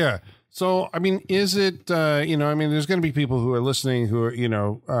 Yeah. So, I mean, is it, there's going to be people who are listening who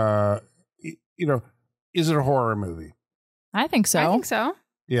are, is it a horror movie? I think so. I think so.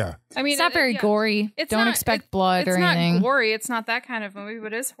 Yeah. I mean, it's not very gory. Don't expect blood or anything. It's not gory. It's not that kind of movie,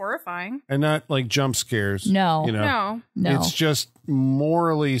 but it's horrifying. And not like jump scares. No. No. It's just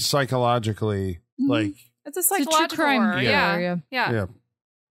morally, psychologically, like. It's a psychological horror. Yeah.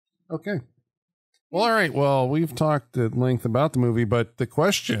 Okay. Well, all right. Well, we've talked at length about the movie, but the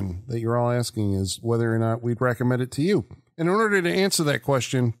question that you're all asking is whether or not we'd recommend it to you. And in order to answer that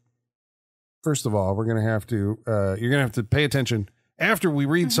question, first of all, you're going to have to pay attention after we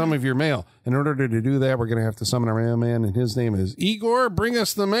read some of your mail. In order to do that, we're going to have to summon our mailman, and his name is Igor. Bring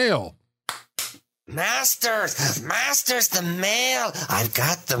us the mail. Masters, the mail. I've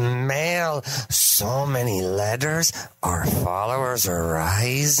got the mail. So many letters. Our followers are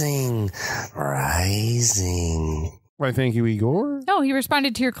rising. Why, thank you, Igor. Oh, he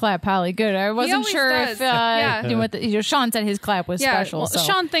responded to your clap, Holly. Good. I wasn't sure if Sean said his clap was special. Well, so.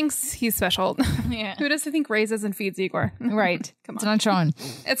 Sean thinks he's special. Who does he think raises and feeds Igor? Right. Come on. It's not Sean.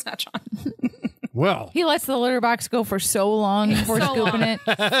 It's not Sean. Well, he lets the litter box go for so long before scooping it.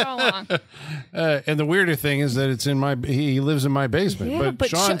 So long. And the weirder thing is that it's he lives in my basement. Yeah, but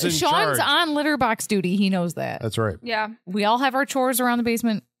Sean's in charge. on litter box duty. He knows that. That's right. Yeah. We all have our chores around the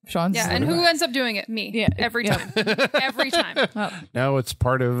basement. Sean's. Yeah, and who ends up doing it? Me. Yeah. Every time. Every time. Oh. Now it's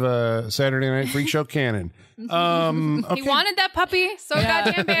part of Saturday Night Freak Show canon. Okay. He wanted that puppy so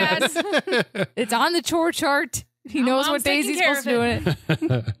goddamn bad. It's on the chore chart. He knows what days he's supposed to do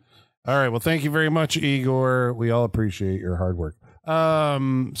it. All right. Well, thank you very much, Igor. We all appreciate your hard work.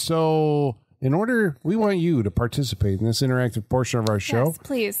 So we want you to participate in this interactive portion of our show. Yes,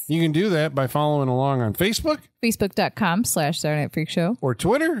 please. You can do that by following along on Facebook. Facebook.com/Saturday Night Freak Show. Or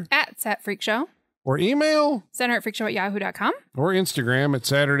Twitter. @SatFreakShow. Or email. SaturdayNightFreakShow@yahoo.com. Or Instagram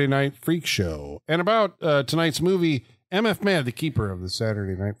 @Saturday Night Freak Show. And about tonight's movie, MF Mad, the keeper of the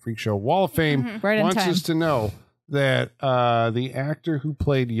Saturday Night Freak Show Wall of Fame, wants us to know that the actor who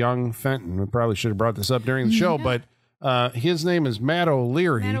played young Fenton, we probably should have brought this up during the show, but his name is Matt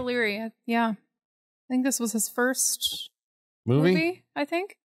O'Leary. Matt O'Leary, yeah. I think this was his first movie, I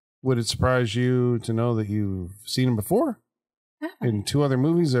think. Would it surprise you to know that you've seen him before? In 2 other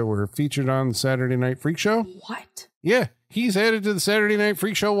movies that were featured on the Saturday Night Freak Show? What? Yeah, he's added to the Saturday Night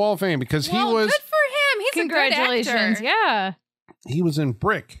Freak Show Wall of Fame because he was... good for him. He's a good actor. Yeah. He was in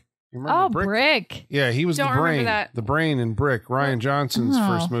Brick. You remember Brick? Yeah, he was the brain in Brick, Ryan Johnson's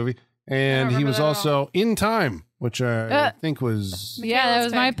first movie. And he was also in Time, which I think was... Yeah, that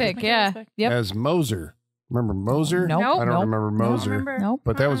was my pick. Yeah. Yep. As Moser. Remember Moser? Nope. I don't remember Moser. Nope.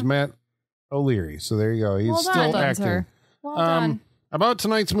 But that was Matt O'Leary. So there you go. He's still acting. Well done. About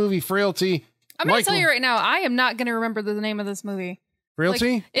tonight's movie, Frailty. I'm going to tell you right now, I am not going to remember the name of this movie.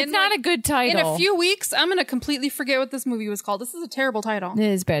 Frailty? It's not a good title. In a few weeks, I'm going to completely forget what this movie was called. This is a terrible title. It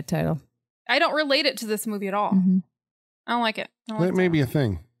is a bad title. I don't relate it to this movie at all. Mm-hmm. I don't like it. That may be a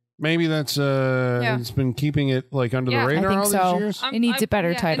thing. Maybe that's it's been keeping it like under the radar all these years. It needs a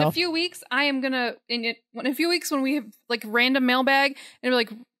better title. In a few weeks, I am gonna in a few weeks when we have like random mailbag and be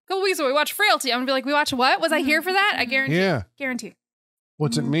like, a couple weeks ago we watched Frailty. I'm gonna be like, we watched what? Was I here for that? I guarantee. Yeah. Guarantee.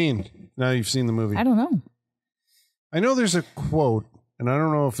 What's it mean? Now you've seen the movie. I don't know. I know there's a quote, and I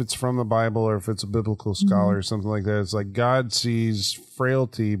don't know if it's from the Bible or if it's a biblical scholar or something like that. It's like God sees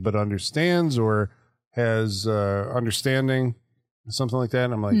frailty but understands or has understanding, something like that.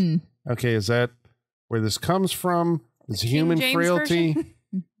 And I'm like, okay, is that where this comes from? Is human frailty?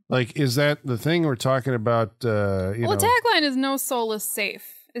 Like, is that the thing we're talking about? The tagline is "No soul is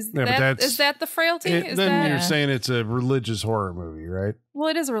safe." Is that the frailty? You're saying it's a religious horror movie, right? Well,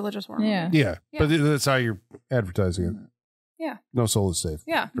 it is a religious horror movie. Yeah, but that's how you're advertising it. Yeah. No soul is safe.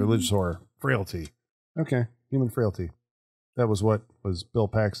 Yeah. Religious horror. Frailty. Okay. Human frailty. That was what was Bill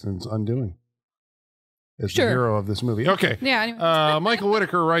Paxton's undoing as the hero of this movie. Okay. Yeah. Anyway. Michael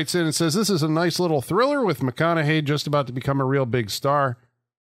Whitaker writes in and says, this is a nice little thriller with McConaughey just about to become a real big star.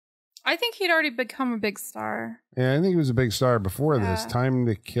 I think he'd already become a big star. Yeah, I think he was a big star before this. Time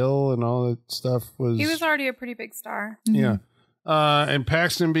to Kill and all that stuff was... He was already a pretty big star. Yeah. And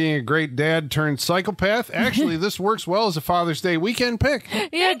Paxton being a great dad turned psychopath. Actually, this works well as a Father's Day weekend pick.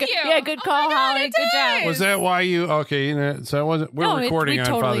 Yeah, good call, Holly. Good job. Was that why you... Okay, so it wasn't... We're recording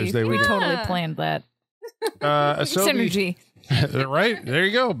on Father's Day. We totally planned that. Synergy. Right? There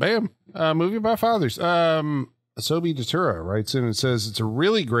you go. Bam. Movie about fathers. Asobi Datura writes in and says, it's a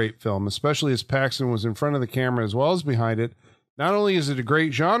really great film, especially as Paxton was in front of the camera as well as behind it. Not only is it a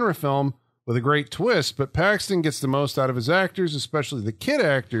great genre film with a great twist, but Paxton gets the most out of his actors, especially the kid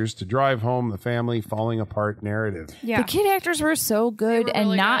actors, to drive home the family falling apart narrative. Yeah. The kid actors were so good and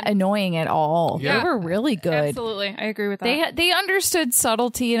really not annoying at all. Yeah. They were really good. Absolutely. I agree with that. They understood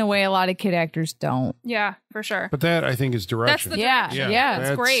subtlety in a way a lot of kid actors don't. Yeah, for sure. But that, I think, is direction. That's the direction. Yeah.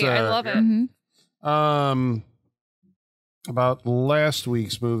 That's great. I love it. Mm-hmm. About last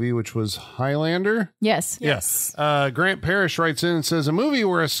week's movie, which was Highlander. Yes. Grant Parrish writes in and says, a movie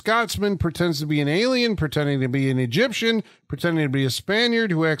where a Scotsman pretends to be an alien, pretending to be an Egyptian, pretending to be a Spaniard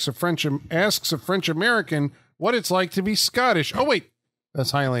who asks a French American what it's like to be Scottish. Oh, wait.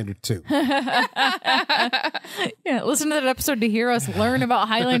 That's Highlander 2. Yeah, listen to that episode to hear us learn about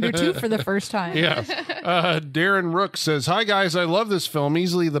Highlander 2 for the first time. Yeah. Darren Rook says, hi, guys. I love this film.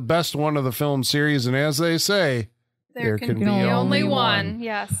 Easily the best one of the film series. And as they say, there can be only one.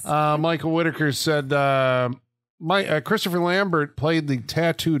 Yes. Michael Whitaker said, Christopher Lambert played the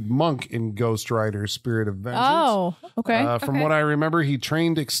tattooed monk in Ghost Rider Spirit of Vengeance. Oh, okay. From what I remember, he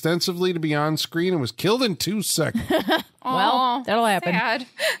trained extensively to be on screen and was killed in 2 seconds. Well, that'll happen.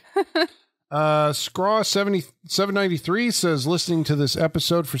 Sad. Scraw 793 says, listening to this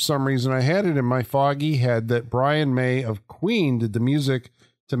episode, for some reason I had it in my foggy head that Brian May of Queen did the music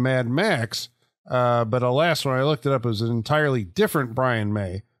to Mad Max. But alas, when I looked it up, it was an entirely different Brian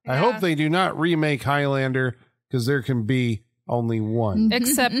May. Yeah. I hope they do not remake Highlander, because there can be only one.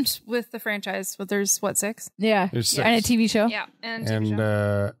 Except with the franchise. But there's, 6? Yeah. There's 6. And a TV show. Yeah.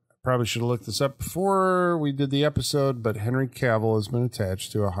 And probably should have looked this up before we did the episode, but Henry Cavill has been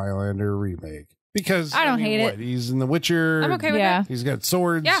attached to a Highlander remake. Because I don't hate it. He's in The Witcher. I'm okay with that. He's got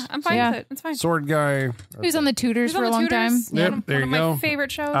swords. Yeah, I'm fine with it. It's fine. Sword guy. Okay. He was on The Tudors for a long time. Yep, there you go. One of my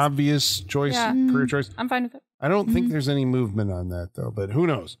favorite shows. Obvious choice, career choice. I'm fine with it. I don't think there's any movement on that, though, but who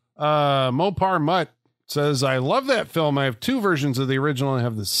knows? Mopar Mutt says, I love that film. I have 2 versions of the original. I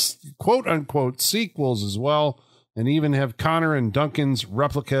have the quote-unquote sequels as well, and even have Connor and Duncan's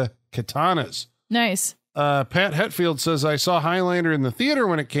replica katanas. Nice. Pat Hetfield says, I saw Highlander in the theater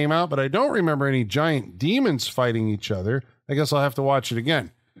when it came out, but I don't remember any giant demons fighting each other. I guess I'll have to watch it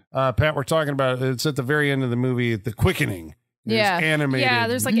again. Pat, we're talking about, it's at the very end of the movie, The Quickening. There's animated. Yeah,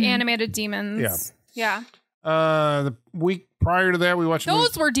 there's like animated demons. Yeah. The week prior to that, we watched...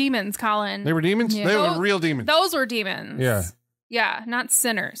 Those were demons, Colin. They were demons? Yeah. They were real demons. Those were demons. Yeah. Yeah, not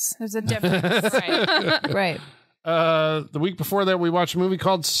sinners. There's a difference. Right. The week before that, we watched a movie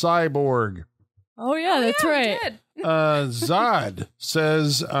called Cyborg. Oh, yeah, that's right. Zod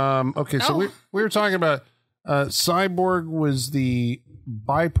says, so we were talking about Cyborg was the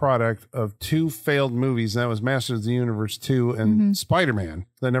byproduct of 2 failed movies, and that was Masters of the Universe 2 and Spider-Man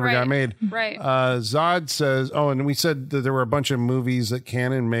that never got made. Right. Zod says, and we said that there were a bunch of movies that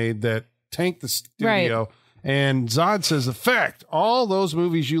Canon made that tanked the studio. Right. And Zod says, the fact, all those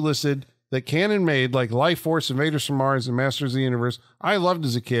movies you listed that Canon made, like Life Force, Invaders from Mars, and Masters of the Universe, I loved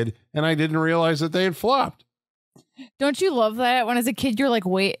as a kid, and I didn't realize that they had flopped. Don't you love that? When as a kid, you're like,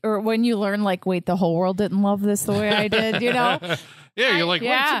 wait, or when you learn, like, wait, the whole world didn't love this the way I did, you know? Yeah, you're like,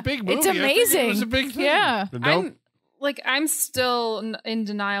 well, it's a big movie. It's amazing. It was a big thing. Yeah. Nope. I'm still in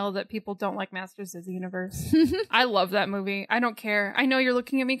denial that people don't like Masters of the Universe. I love that movie. I don't care. I know you're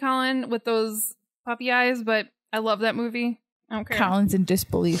looking at me, Colin, with those puppy eyes, but I love that movie. I don't care. Colin's in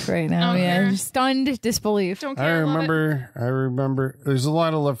disbelief right now. Yeah, stunned disbelief. Don't care. I remember. There's a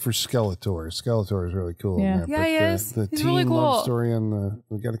lot of love for Skeletor. Skeletor is really cool. Yeah, he is. The He's teen really cool. love story on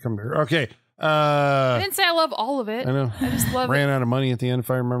we got to come to her. Okay. I didn't say I love all of it. I know. I just love Ran out of money at the end.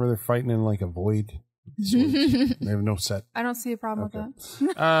 If I remember, they're fighting in like a void. They have no set. I don't see a problem with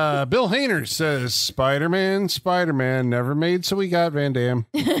that. Bill Hainer says, Spider-Man never made, so we got Van Damme.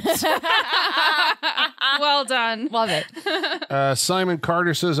 Well done. Love it. Simon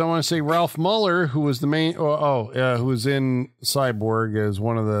Carter says, I want to say Ralph Muller, who was the main, who was in Cyborg as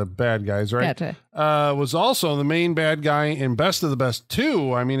one of the bad guys, right? Gotcha. Was also the main bad guy in Best of the Best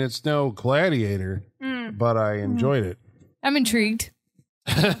 2. I mean, it's no Gladiator, but I enjoyed it. I'm intrigued.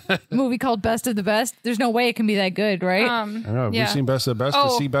 Movie called Best of the Best. There's no way it can be that good, right? I know. Have you seen Best of the Best?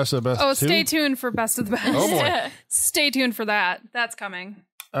 To see Best of the Best 2? Stay tuned for Best of the Best. Oh, boy. Stay tuned for that. That's coming.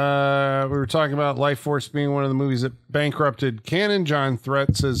 We were talking about Life Force being one of the movies that bankrupted Canon. John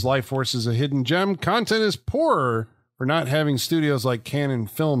Threat says Life Force is a hidden gem. Content is poorer for not having studios like Canon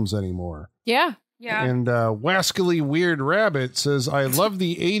Films anymore. Yeah. Yeah. And Wascally Weird Rabbit says, I love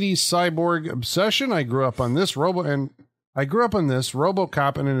the 80s cyborg obsession. I grew up on this RoboCop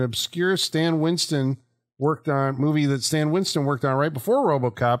and an obscure movie that Stan Winston worked on right before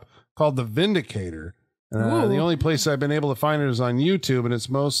RoboCop called The Vindicator. The only place I've been able to find it is on YouTube, and it's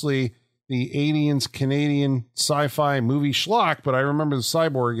mostly the 80s Canadian sci-fi movie schlock, but I remember the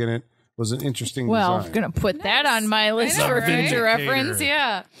cyborg in it was an interesting design. I'm going to put that on my list for future reference.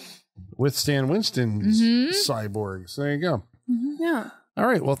 Yeah. With Stan Winston's cyborgs. There you go. Yeah. All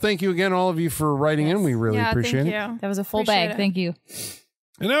right. Well, thank you again, all of you, for writing in. We really appreciate it. You. That was a full bag. Thank you.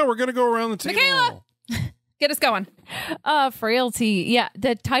 And now we're going to go around the table. Michaela! Get us going. Frailty. Yeah,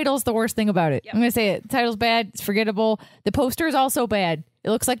 the title's the worst thing about it. Yep. I'm going to say it. The title's bad. It's forgettable. The poster is also bad.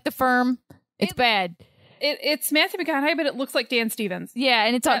 It looks like The Firm. It's bad. It's Matthew McConaughey, but it looks like Dan Stevens. Yeah,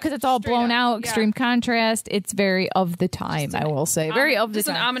 and it's all because it's all blown out, extreme contrast. It's very of the time, I will say. Very of the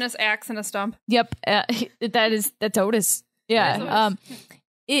time. Just an ominous axe and a stump. Yep. That's Otis. Yeah.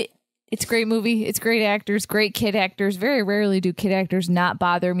 It's a great movie. It's great actors, great kid actors. Very rarely do kid actors not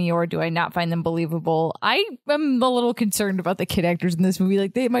bother me, or do I not find them believable. I am a little concerned about the kid actors in this movie.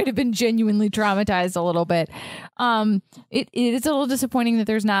 Like, they might have been genuinely traumatized a little bit. It is a little disappointing that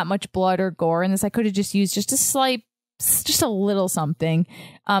there's not much blood or gore in this. I could have just used just a little something,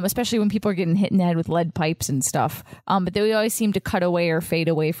 especially when people are getting hit in the head with lead pipes and stuff. But they always seem to cut away or fade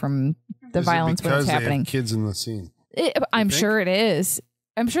away from the violence when it's happening. They have kids in the scene. I'm sure it is.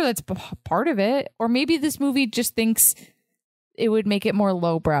 I'm sure that's part of it. Or maybe this movie just thinks it would make it more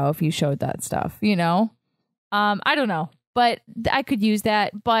lowbrow if you showed that stuff, you know? I don't know. But I could use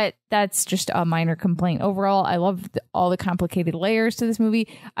that. But that's just a minor complaint. Overall, I love all the complicated layers to this movie.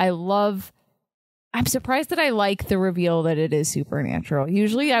 I'm surprised that I like the reveal that it is supernatural.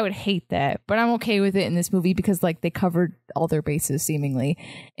 Usually I would hate that, but I'm okay with it in this movie because, like, they covered all their bases seemingly.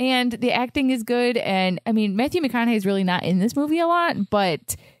 And the acting is good. And I mean, Matthew McConaughey is really not in this movie a lot,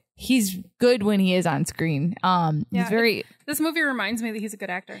 but he's good when he is on screen. He's very... This movie reminds me that he's a good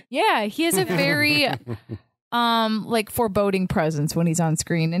actor. Yeah, he has a very like foreboding presence when he's on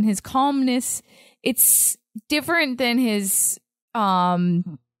screen, and his calmness, it's different than his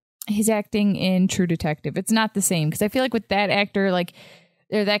acting in True Detective. It's not the same, because I feel like with that actor, like,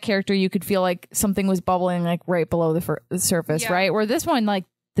 or that character, you could feel like something was bubbling like right below the surface, right? Where this one, like,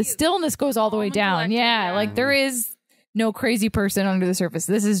 the stillness goes all the way down. Yeah, like there is no crazy person under the surface.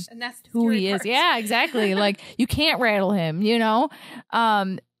 This is who he is. Yeah, exactly. Like, you can't rattle him, you know?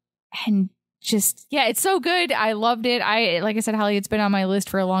 And just, yeah, it's so good. I loved it. Like I said, Holly, it's been on my list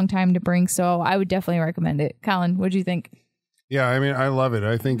for a long time to bring, so I would definitely recommend it. Colin, what'd you think? Yeah, I mean, I love it.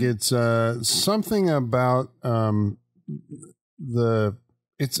 I think it's something about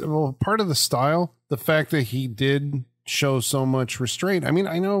it's part of the style, the fact that he did show so much restraint. I mean,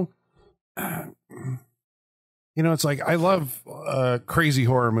 I know, it's like, I love crazy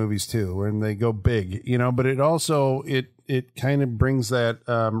horror movies too, when they go big, but it also, it kind of brings that,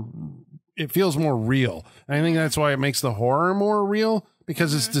 it feels more real. And I think that's why it makes the horror more real,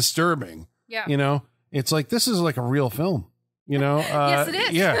 because it's disturbing. Yeah. It's like, this is like a real film. Yes, it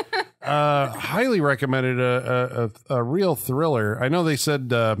is. Yeah. Highly recommended a real thriller. I know they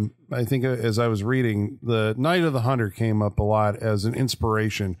said, I think as I was reading, the Night of the Hunter came up a lot as an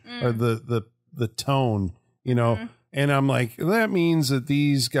inspiration, or the tone, and I'm like, that means that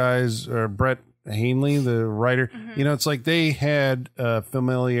these guys are Brett Hanley, the writer, it's like they had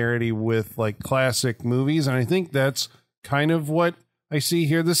familiarity with like classic movies. And I think that's kind of what I see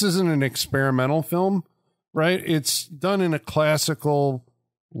here. This isn't an experimental film. Right. It's done in a classical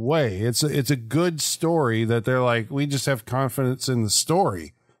way. It's a good story that they're like, we just have confidence in the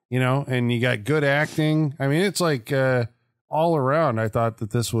story, and you got good acting. I mean, it's like all around. I thought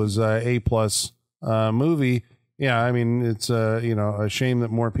that this was a A+ movie. Yeah. I mean, it's a shame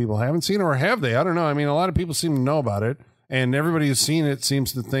that more people haven't seen it, or have they? I don't know. I mean, a lot of people seem to know about it, and everybody who's seen it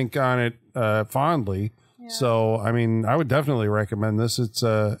seems to think on it fondly. Yeah. So, I mean, I would definitely recommend this. It's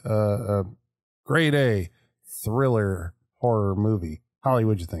a grade A thriller horror movie. Holly,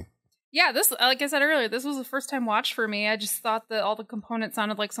 what'd you think? Yeah, this, like I said earlier, this was a first time watch for me. I just thought that all the components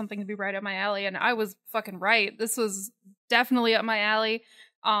sounded like something to be right up my alley, and I was fucking right. This was definitely up my alley.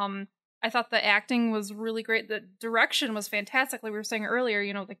 I thought the acting was really great. The direction was fantastic. Like we were saying earlier,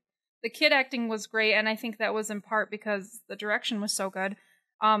 the kid acting was great, and I think that was in part because the direction was so good.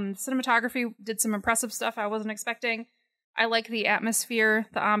 Cinematography did some impressive stuff I wasn't expecting. I like the atmosphere,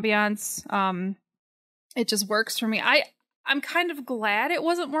 the ambiance. It just works for me. I'm kind of glad it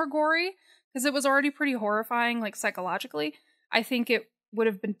wasn't more gory, because it was already pretty horrifying, like psychologically. I think it would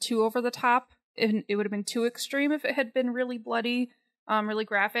have been too over the top, and it would have been too extreme if it had been really bloody, really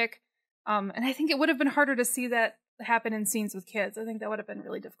graphic. And I think it would have been harder to see that happen in scenes with kids. I think that would have been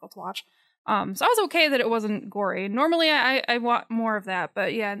really difficult to watch. So I was okay that it wasn't gory. Normally I want more of that,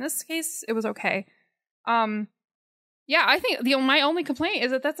 but yeah, in this case it was okay. Yeah, I think my only complaint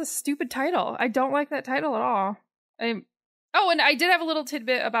is that that's a stupid title. I don't like that title at all. And I did have a little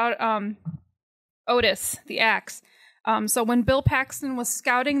tidbit about Otis, the axe. So when Bill Paxton was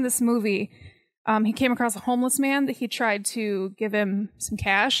scouting this movie, he came across a homeless man that he tried to give him some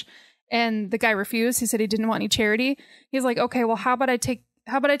cash, and the guy refused. He said he didn't want any charity. He's like, okay, well, how about I take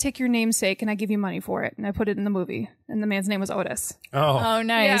your namesake and I give you money for it? And I put it in the movie, and the man's name was Otis. Oh,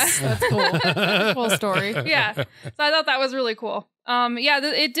 nice. Yeah. That's cool. Cool story. Yeah. So I thought that was really cool.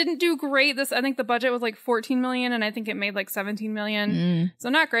 It didn't do great. I think the budget was like 14 million, and I think it made like 17 million. So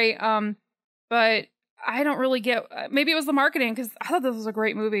not great. But I don't really get, maybe it was the marketing, because I thought this was a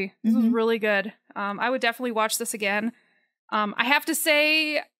great movie. This was really good. I would definitely watch this again. I have to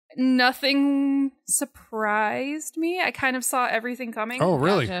say, nothing surprised me. I kind of saw everything coming. Oh,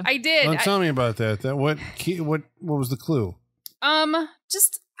 really? Gotcha. I did. Well, tell me about that. What was the clue? I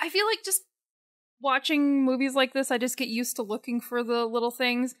feel like just watching movies like this, I just get used to looking for the little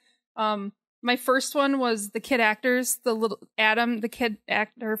things. My first one was the kid actors. The kid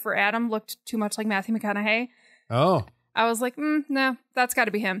actor for Adam looked too much like Matthew McConaughey. Oh. I was like, no, that's got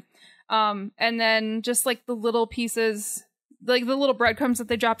to be him. And then just like the little pieces, like the little breadcrumbs that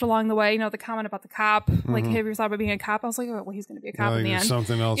they dropped along the way, the comment about the cop, like, have you ever thought about being a cop? I was like, oh, well, he's going to be a cop in the end. There's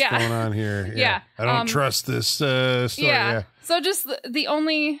something else going on here. Yeah. I don't trust this story. Yeah. So just the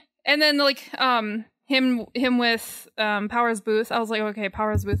only, and then like, him with Powers Booth, I was like, okay,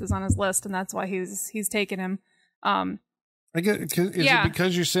 Powers Booth is on his list, and that's why he's taken him. I get. Is it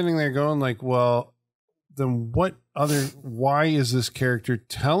because you're sitting there going like, well, then why is this character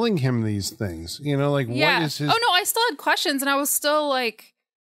telling him these things? What is his? Oh no, I still had questions, and I was still like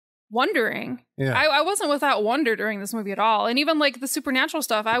wondering. Yeah. I wasn't without wonder during this movie at all, and even like the supernatural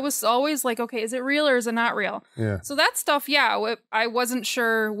stuff, I was always like, okay, is it real or is it not real? Yeah. So that stuff, I wasn't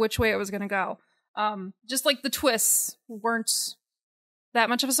sure which way it was going to go. Just like the twists weren't that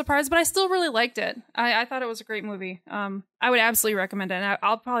much of a surprise, but I still really liked it. I thought it was a great movie. I would absolutely recommend it. And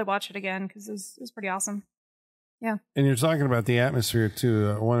I'll probably watch it again because it was pretty awesome. Yeah. And you're talking about the atmosphere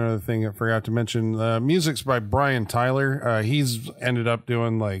too. One other thing I forgot to mention, music's by Brian Tyler. He's ended up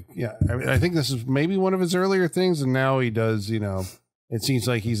doing I think this is maybe one of his earlier things. And now he does, it seems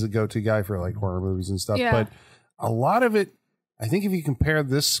like he's the go-to guy for like horror movies and stuff, but a lot of it, I think if you compare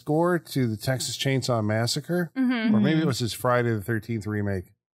this score to the Texas Chainsaw Massacre, or maybe it was his Friday the 13th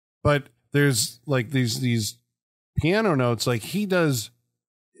remake, but there's like these piano notes, like he does,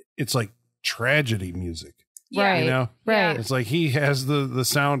 it's like tragedy music. Right. Right. It's like he has the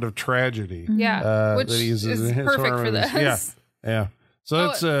sound of tragedy. Yeah. Which is perfect for this. Yeah. Yeah. So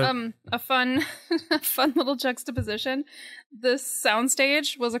it's a fun little juxtaposition. This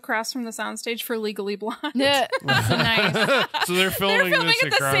soundstage was across from the soundstage for Legally Blonde. Yeah, that's nice. So they're filming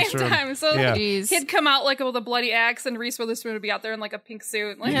it at the same time. So he'd come out like with a bloody axe, and Reese Witherspoon would be out there in like a pink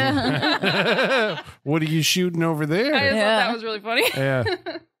suit. Like, what are you shooting over there? I just thought that was really funny. Yeah,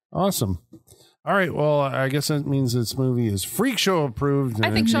 awesome. All right, well, I guess that means this movie is Freak Show approved.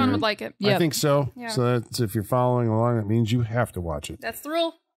 I think Sean would like it. I think so. Yeah. So that's, if you're following along, that means you have to watch it. That's the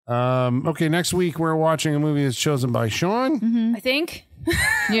rule. Okay, next week we're watching a movie that's chosen by Sean. I think.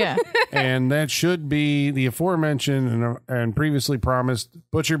 Yeah. And that should be the aforementioned and previously promised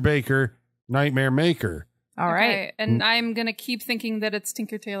Butcher Baker, Nightmare Maker. All right. And I'm going to keep thinking that it's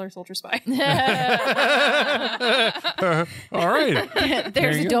Tinker Tailor Soldier Spy. All right.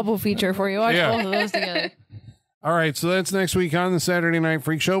 There's a double feature for you. Watch both of those together. All right. So that's next week on the Saturday Night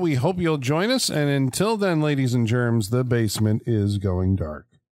Freak Show. We hope you'll join us. And until then, ladies and germs, the basement is going dark.